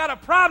say, "I've got a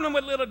problem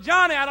with little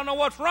Johnny. I don't know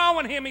what's wrong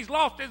with him. He's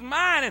lost his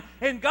mind."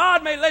 And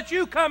God may let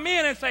you come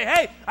in and say,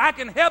 "Hey, I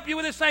can help you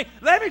with this thing."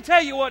 Let me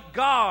tell you what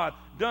God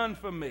done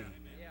for me.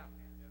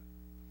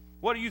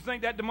 What do you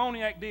think that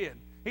demoniac did?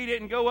 He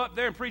didn't go up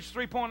there and preach a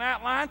 3-point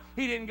outline.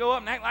 He didn't go up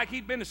and act like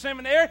he'd been to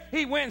seminary.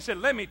 He went and said,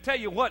 "Let me tell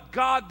you what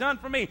God done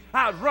for me.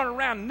 I was running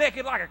around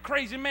naked like a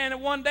crazy man at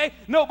one day.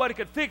 Nobody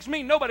could fix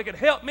me. Nobody could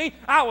help me.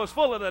 I was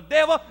full of the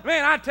devil.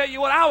 Man, I tell you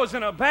what, I was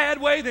in a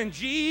bad way. Then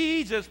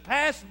Jesus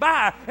passed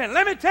by. And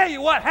let me tell you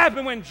what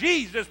happened when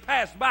Jesus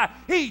passed by.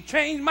 He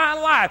changed my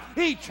life.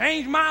 He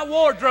changed my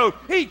wardrobe.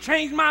 He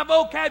changed my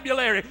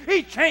vocabulary.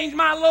 He changed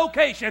my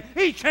location.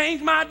 He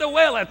changed my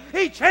dwelling.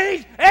 He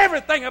changed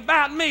everything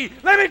about me.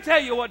 Let me tell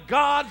you what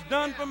God's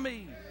done for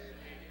me.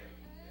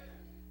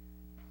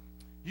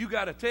 You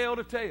got a tale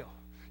to tell.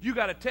 You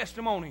got a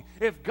testimony.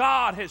 If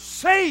God has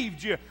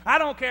saved you, I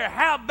don't care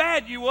how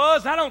bad you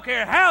was, I don't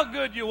care how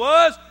good you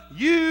was,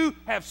 you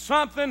have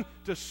something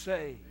to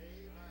say.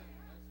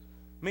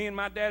 Me and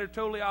my dad are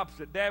totally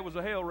opposite. Dad was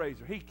a hell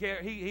raiser.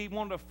 He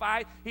wanted to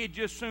fight. He'd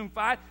just soon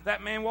fight.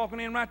 That man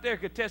walking in right there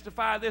could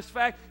testify to this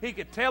fact. He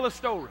could tell a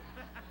story.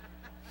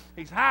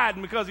 He's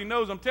hiding because he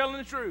knows I'm telling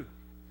the truth.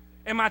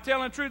 Am I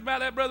telling the truth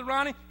about that, Brother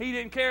Ronnie? He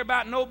didn't care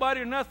about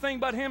nobody or nothing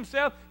but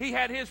himself. He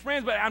had his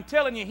friends, but I'm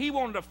telling you, he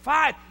wanted to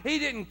fight. He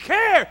didn't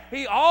care.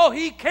 All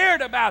he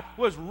cared about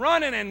was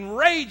running and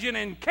raging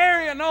and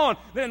carrying on.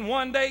 Then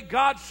one day,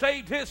 God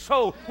saved his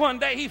soul. One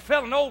day, he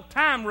felt an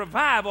old-time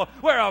revival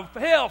where a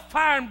hell,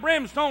 fire, and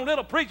brimstone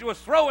little preacher was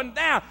throwing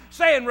down,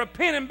 saying,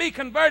 "Repent and be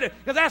converted,"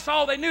 because that's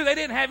all they knew. They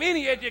didn't have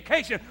any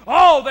education.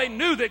 All they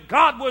knew that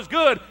God was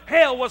good,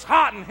 hell was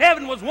hot, and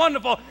heaven was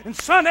wonderful. And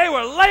son, they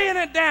were laying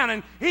it down,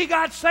 and he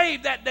got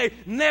saved that day.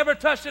 Never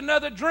touched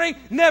another drink,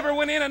 never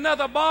went in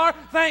another bar.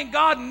 Thank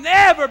God,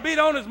 never beat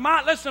on his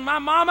mind. Listen, my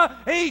mama,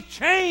 he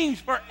changed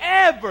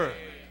forever.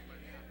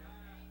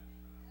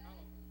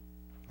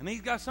 And he's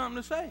got something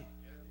to say.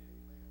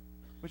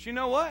 But you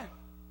know what?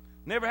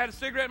 Never had a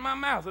cigarette in my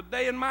mouth a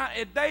day in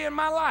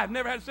my life.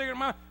 Never had a cigarette in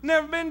my mouth.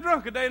 Never been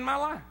drunk a day in my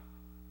life.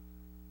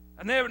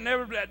 I never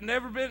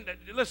been.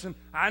 Listen,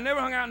 I never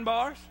hung out in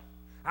bars.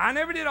 I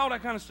never did all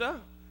that kind of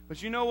stuff.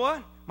 But you know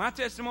what? My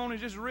testimony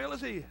is just as real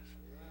as his.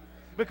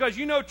 Because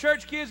you know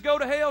church kids go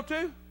to hell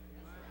too?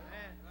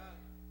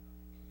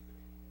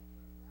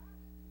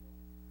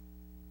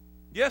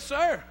 Yes,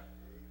 sir.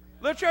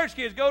 Little church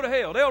kids go to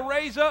hell. They'll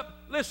raise up.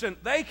 Listen,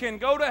 they can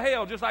go to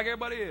hell just like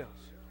everybody else.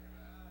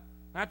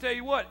 And I tell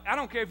you what, I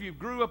don't care if you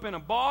grew up in a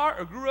bar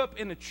or grew up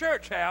in the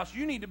church house,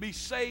 you need to be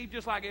saved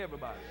just like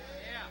everybody.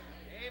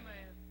 Yeah. Amen.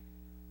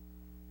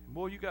 And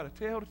boy, you got a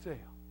tale to tell.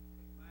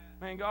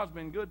 Man, God's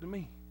been good to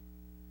me.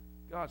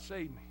 God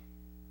saved me.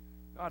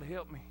 God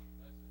helped me.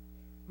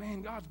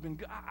 Man, God's been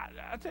good.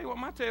 I tell you what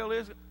my tale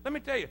is. Let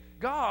me tell you,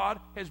 God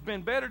has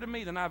been better to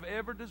me than I've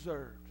ever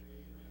deserved.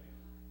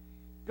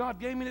 God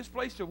gave me this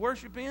place to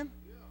worship in.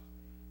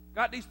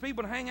 Got these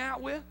people to hang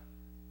out with.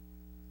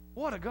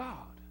 What a God.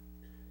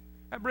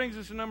 That brings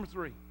us to number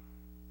 3.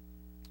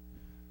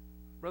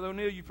 Brother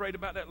O'Neill, you prayed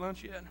about that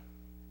lunch yet?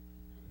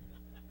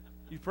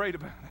 You prayed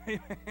about it.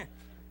 Amen.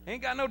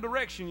 Ain't got no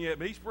direction yet,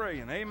 but he's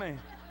praying. Amen.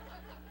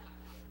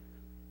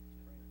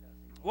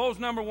 What was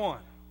number 1?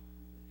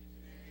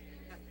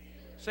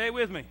 Say it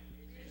with me.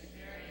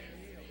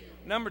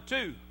 Number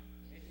 2.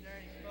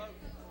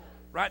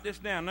 Write this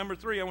down. Number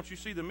 3, I want you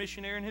to see the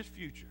missionary in his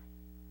future.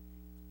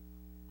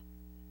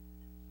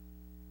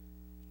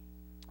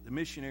 The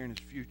missionary in his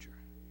future.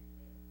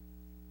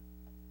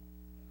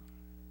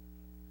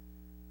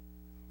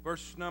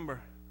 Verse number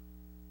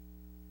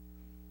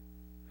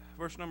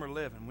verse number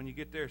 11. When you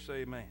get there,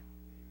 say amen.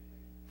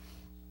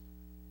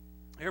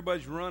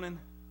 Everybody's running.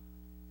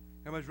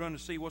 Everybody's running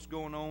to see what's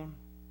going on.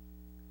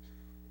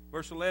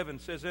 Verse 11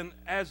 says, and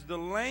as the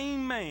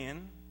lame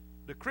man,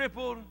 the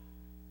crippled,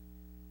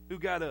 who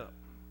got up.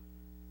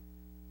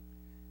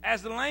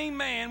 As the lame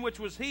man which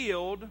was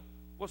healed,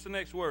 what's the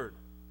next word?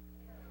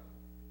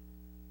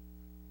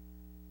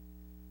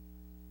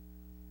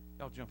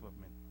 Y'all jump up a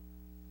minute.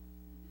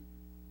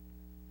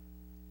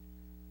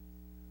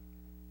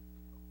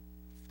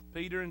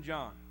 Peter and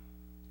John.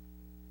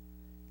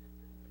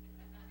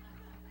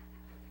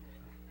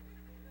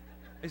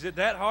 Is it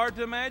that hard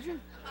to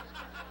imagine?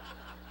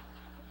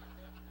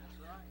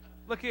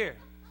 Look here.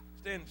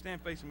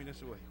 Stand facing me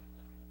this way.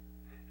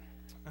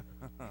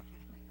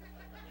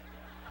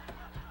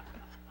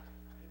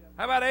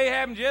 How about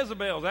Ahab and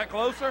Jezebel? Is that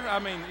closer? I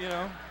mean, you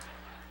know.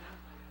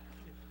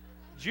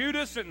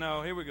 Judas?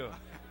 No, here we go.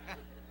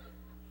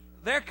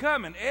 They're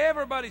coming.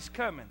 Everybody's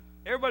coming.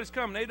 Everybody's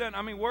coming. They done.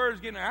 I mean,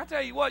 word's getting there. I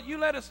tell you what, you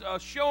let a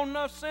sure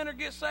enough sinner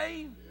get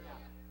saved,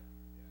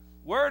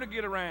 word will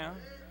get around.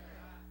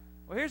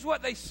 Well, here's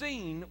what they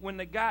seen when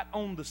they got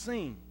on the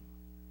scene.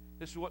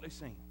 This is what they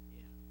seen.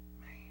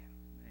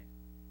 Man.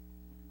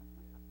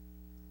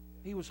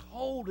 He was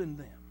holding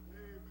them.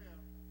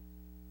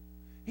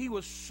 He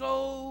was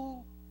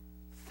so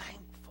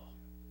thankful.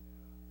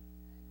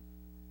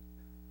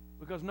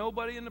 Because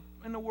nobody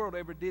in the world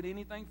ever did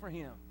anything for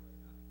him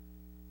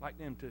like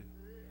them two.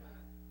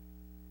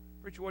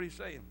 Preacher, what are you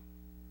saying?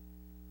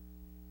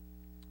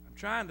 I'm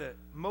trying to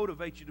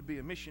motivate you to be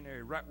a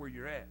missionary right where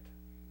you're at.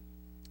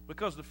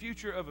 Because the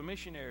future of a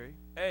missionary,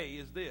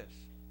 is this.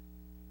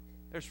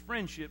 There's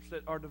friendships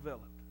that are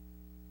developed.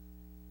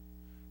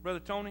 Brother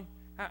Tony,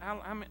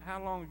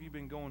 how long have you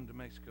been going to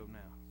Mexico now?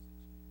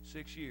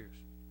 6 years.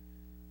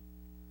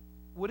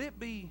 Would it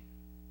be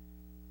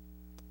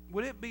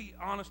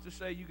honest to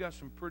say you got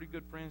some pretty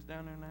good friends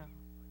down there now?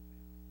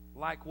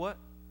 Like what?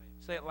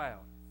 Family. Say it loud.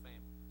 Family.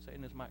 Say it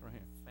in this mic right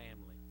here.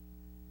 Family.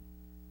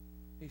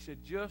 He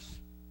said, just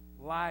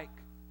like.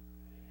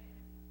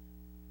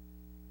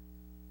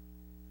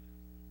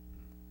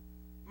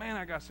 Man,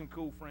 I got some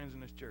cool friends in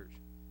this church.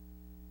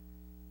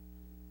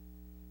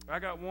 I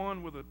got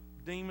one with a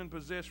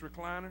demon-possessed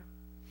recliner.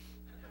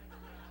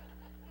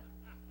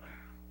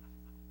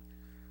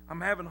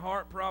 I'm having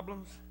heart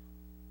problems.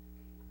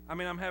 I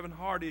mean, I'm having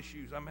heart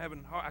issues.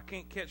 I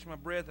can't catch my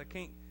breath. I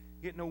can't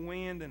get no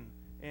wind,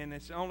 and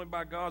it's only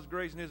by God's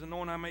grace and His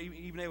anointing I'm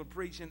even able to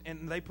preach.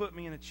 And they put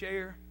me in a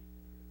chair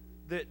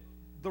that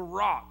The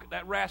Rock,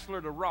 that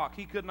wrestler, The Rock,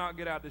 he could not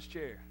get out of this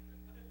chair.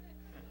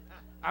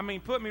 I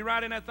mean, put me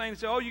right in that thing and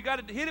say, oh, you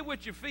got to hit it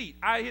with your feet.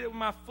 I hit it with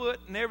my foot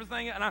and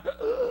everything, and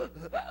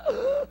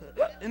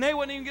and they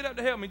wouldn't even get up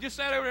to help me. Just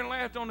sat over there and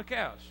laughed on the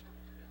couch.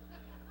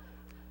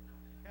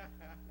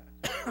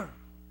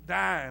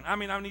 Dying. I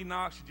mean, I'm needing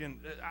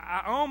oxygen.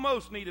 I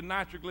almost needed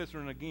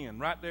nitroglycerin again,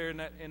 right there in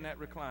that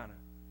recliner.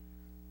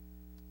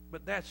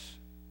 But that's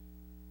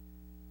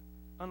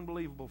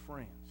unbelievable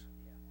friends.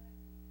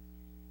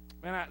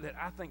 Man, that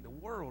I think the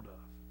world of.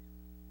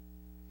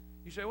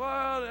 You say,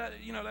 well,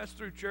 that's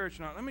through church.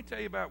 Now, let me tell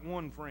you about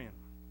one friend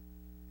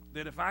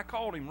that if I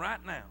called him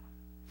right now,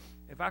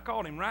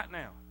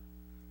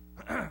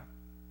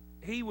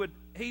 he would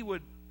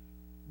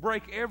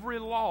break every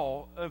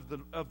law of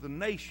the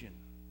nation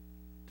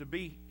to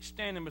be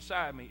standing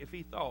beside me if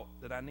he thought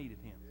that I needed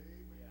him.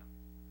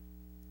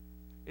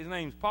 His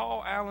name's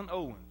Paul Allen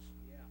Owens.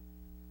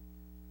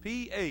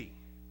 P.A.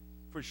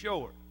 for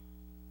short.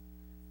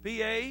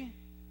 P.A.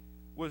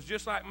 was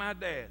just like my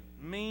dad.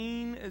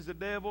 Mean as the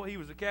devil. He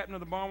was the captain of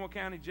the Barnwell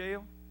County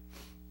Jail.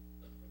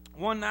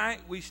 One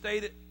night we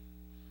stayed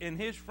in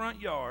his front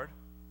yard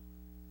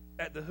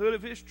at the hood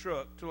of his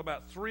truck till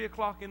about 3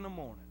 o'clock in the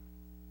morning.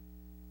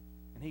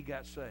 And he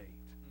got saved.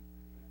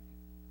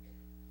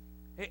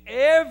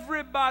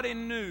 Everybody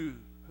knew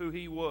who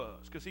he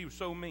was because he was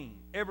so mean.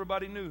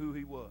 Everybody knew who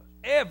he was.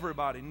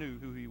 Everybody knew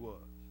who he was.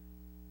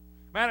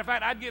 Matter of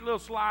fact, I'd get little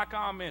sly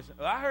comments.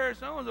 I heard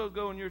so-and-so's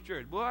go in your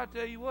church. Boy, I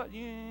tell you what,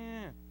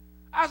 yeah.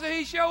 I said,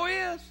 he sure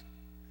is.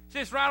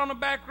 Sits right on the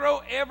back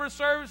row every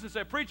service and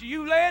said, preacher,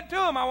 you led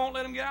to him. I won't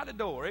let him get out the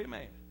door.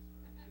 Amen.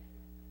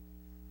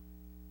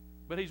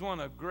 But he's one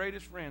of the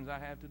greatest friends I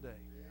have today.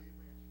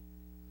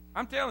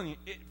 I'm telling you,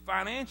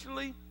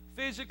 financially,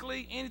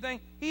 physically, anything,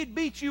 he'd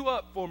beat you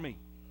up for me.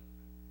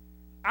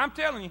 I'm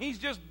telling you, he's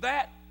just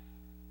that.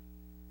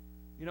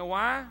 You know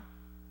why?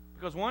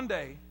 Because one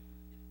day,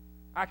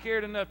 I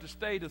cared enough to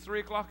stay to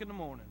 3 o'clock in the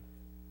morning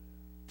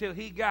till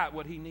he got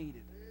what he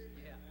needed.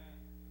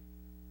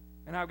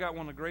 And I've got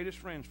one of the greatest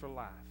friends for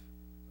life.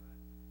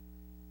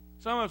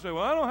 Some of us say,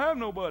 well, I don't have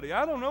nobody.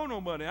 I don't know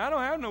nobody. I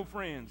don't have no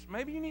friends.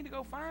 Maybe you need to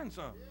go find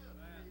some.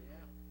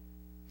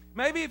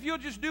 Maybe if you'll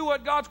just do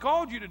what God's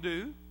called you to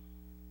do,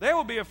 there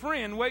will be a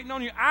friend waiting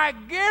on you. I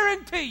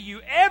guarantee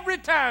you, every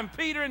time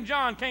Peter and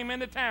John came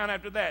into town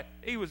after that,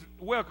 he was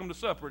welcome to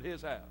supper at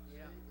his house.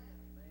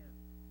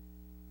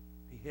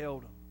 He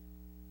held them.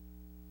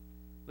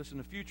 Listen,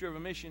 the future of a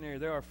missionary,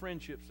 there are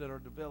friendships that are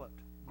developed.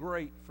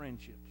 Great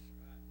friendships.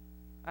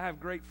 I have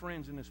great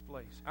friends in this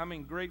place. I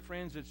mean, great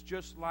friends that's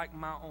just like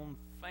my own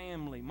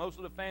family. Most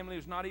of the family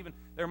is not even,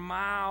 they're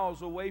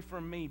miles away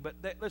from me. But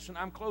listen,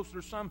 I'm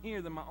closer to some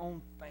here than my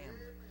own family.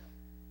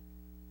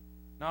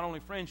 Not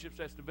only friendships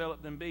that's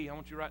developed in B. I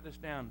want you to write this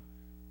down.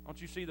 I want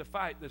you to see the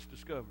fight that's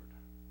discovered.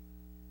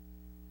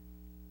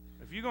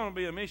 If you're going to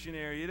be a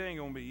missionary, it ain't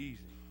going to be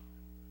easy.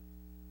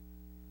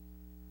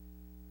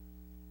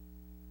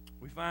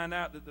 We find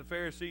out that the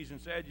Pharisees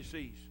and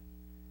Sadducees,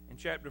 in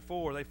chapter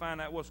 4, they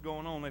find out what's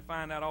going on. They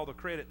find out all the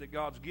credit that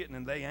God's getting,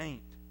 and they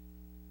ain't.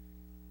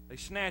 They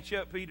snatch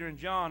up Peter and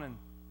John and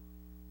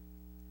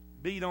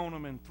beat on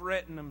them and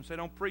threaten them and say,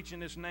 don't preach in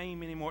this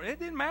name anymore. It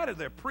didn't matter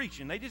they're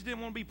preaching. They just didn't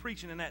want to be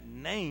preaching in that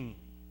name.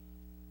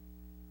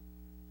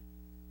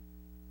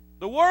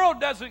 The world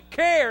doesn't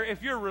care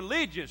if you're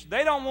religious.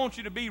 They don't want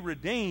you to be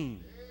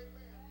redeemed.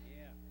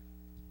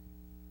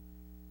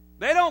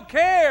 They don't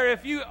care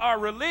if you are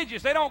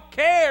religious. They don't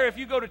care if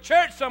you go to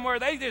church somewhere.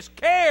 They just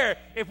care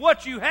if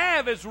what you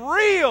have is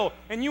real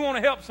and you want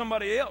to help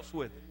somebody else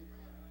with it.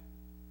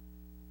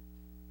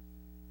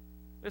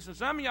 Listen,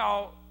 some of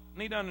y'all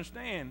need to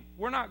understand,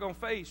 we're not going to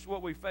face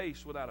what we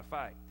face without a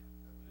fight.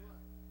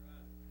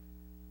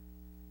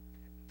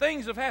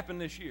 Things have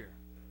happened this year.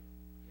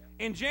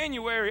 In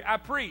January, I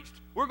preached,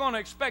 we're going to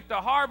expect a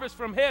harvest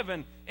from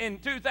heaven in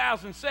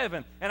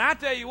 2007. And I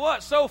tell you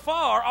what, so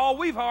far, all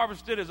we've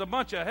harvested is a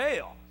bunch of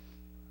hell.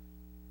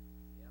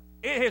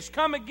 It has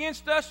come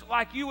against us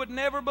like you would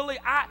never believe.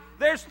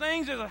 There's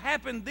things that have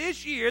happened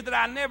this year that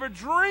I never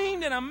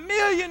dreamed in a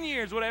million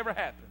years would ever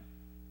happen.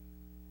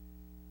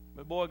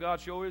 But boy, God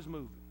sure is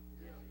moving.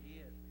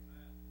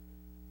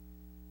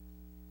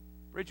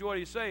 Preacher, what are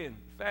you saying?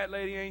 Fat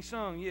lady ain't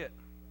sung yet.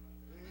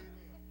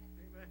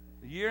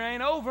 The year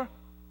ain't over.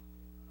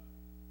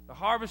 The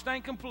harvest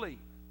ain't complete.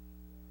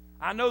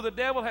 I know the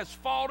devil has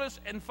fought us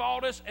and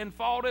fought us and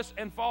fought us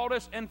and fought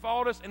us and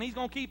fought us, and he's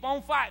going to keep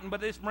on fighting,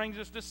 but this brings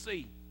us to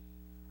C.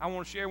 I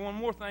want to share one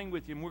more thing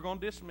with you, and we're going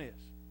to dismiss.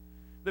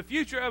 The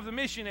future of the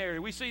missionary.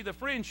 We see the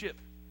friendship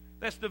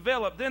that's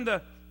developed. Then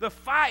the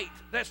fight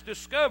that's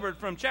discovered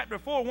from chapter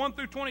 4, 1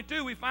 through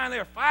 22. We find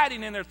they're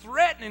fighting and they're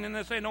threatening and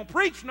they're saying, don't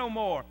preach no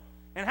more.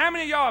 And how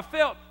many of y'all have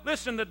felt,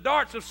 listen, the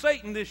darts of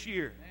Satan this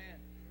year?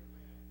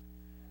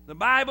 The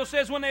Bible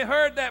says when they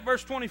heard that,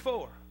 verse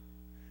 24,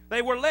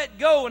 they were let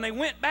go and they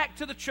went back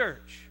to the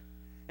church.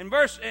 In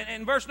verse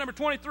number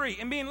 23,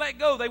 and being let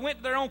go, they went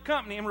to their own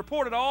company and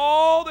reported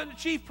all that the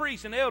chief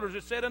priests and elders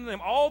had said unto them,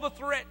 all the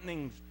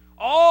threatenings,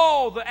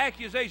 all the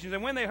accusations.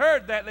 And when they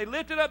heard that, they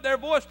lifted up their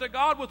voice to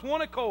God with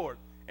one accord.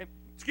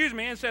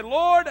 And said,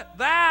 Lord,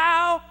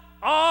 thou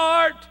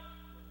art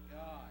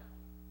God.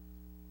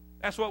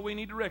 That's what we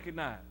need to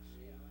recognize.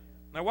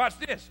 Now watch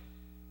this.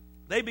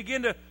 They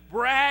begin to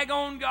brag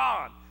on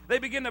God. They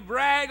begin to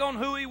brag on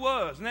who he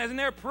was. And as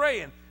they're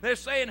praying, they're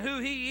saying who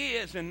he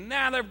is. And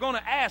now they're going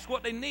to ask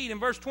what they need in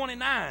verse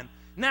 29.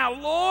 Now,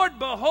 Lord,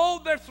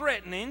 behold their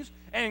threatenings,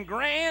 and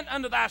grant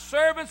unto thy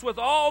servants with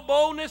all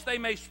boldness they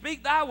may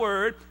speak thy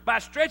word, by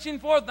stretching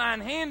forth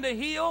thine hand to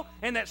heal,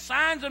 and that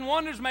signs and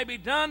wonders may be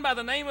done by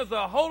the name of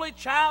the Holy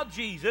Child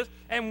Jesus.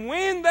 And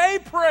when they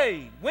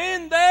prayed,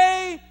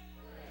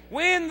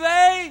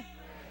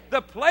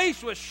 the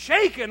place was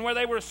shaken where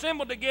they were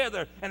assembled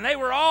together, and they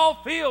were all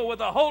filled with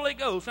the Holy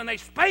Ghost, and they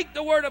spake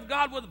the word of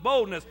God with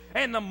boldness.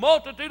 And the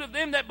multitude of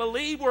them that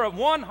believed were of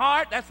one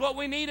heart. That's what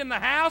we need in the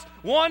house.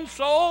 One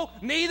soul.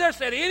 Neither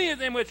said any of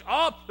them which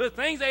all the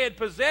things they had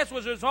possessed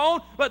was his own,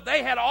 but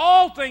they had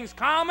all things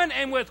common,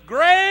 and with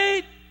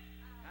great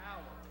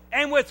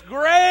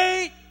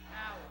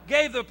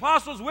gave the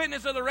apostles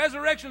witness of the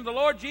resurrection of the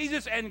Lord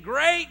Jesus, and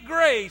great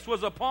grace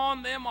was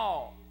upon them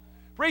all.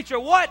 Preacher,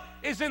 what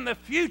is in the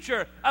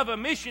future of a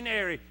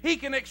missionary? He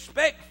can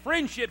expect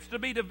friendships to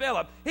be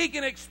developed. He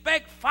can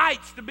expect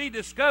fights to be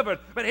discovered.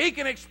 But he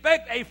can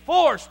expect a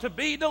force to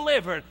be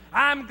delivered.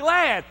 I'm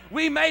glad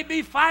we may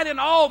be fighting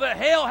all that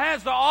hell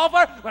has to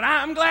offer, but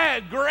I'm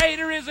glad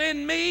greater is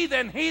in me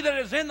than he that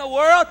is in the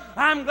world.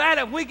 I'm glad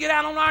if we get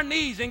out on our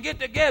knees and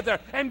get together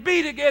and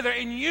be together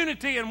in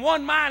unity and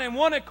one mind and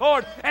one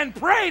accord and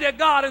pray to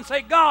God and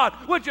say, God,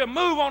 would you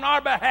move on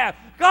our behalf?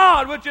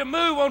 God, would you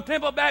move on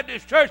Temple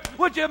Baptist Church?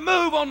 Would you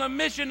move on the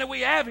mission that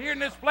we have here in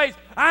this place?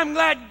 I'm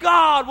glad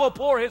God will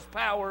pour his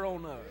power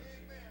on us.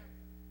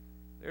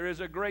 There is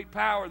a great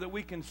power that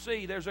we can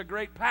see. There's a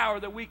great power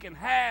that we can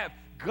have.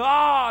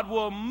 God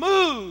will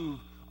move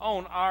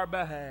on our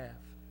behalf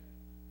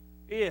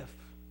if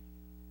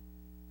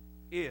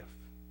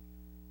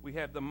we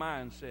have the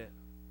mindset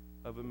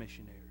of a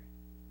missionary.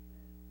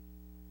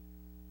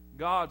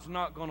 God's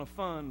not going to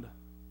fund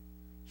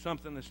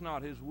something that's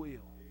not his will.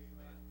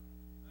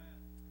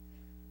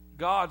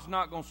 God's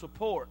not going to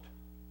support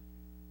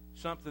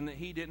something that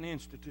he didn't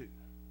institute.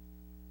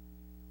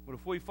 But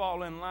if we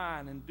fall in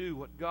line and do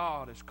what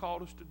God has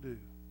called us to do,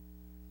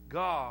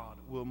 God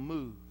will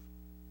move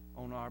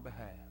on our behalf.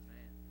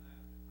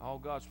 All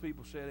God's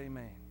people said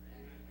amen.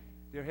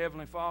 Dear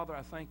Heavenly Father,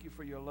 I thank you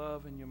for your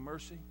love and your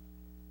mercy.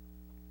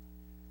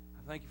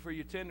 I thank you for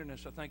your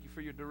tenderness. I thank you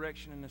for your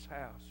direction in this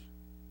house.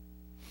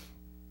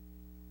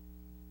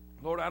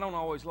 Lord, I don't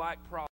always like problems.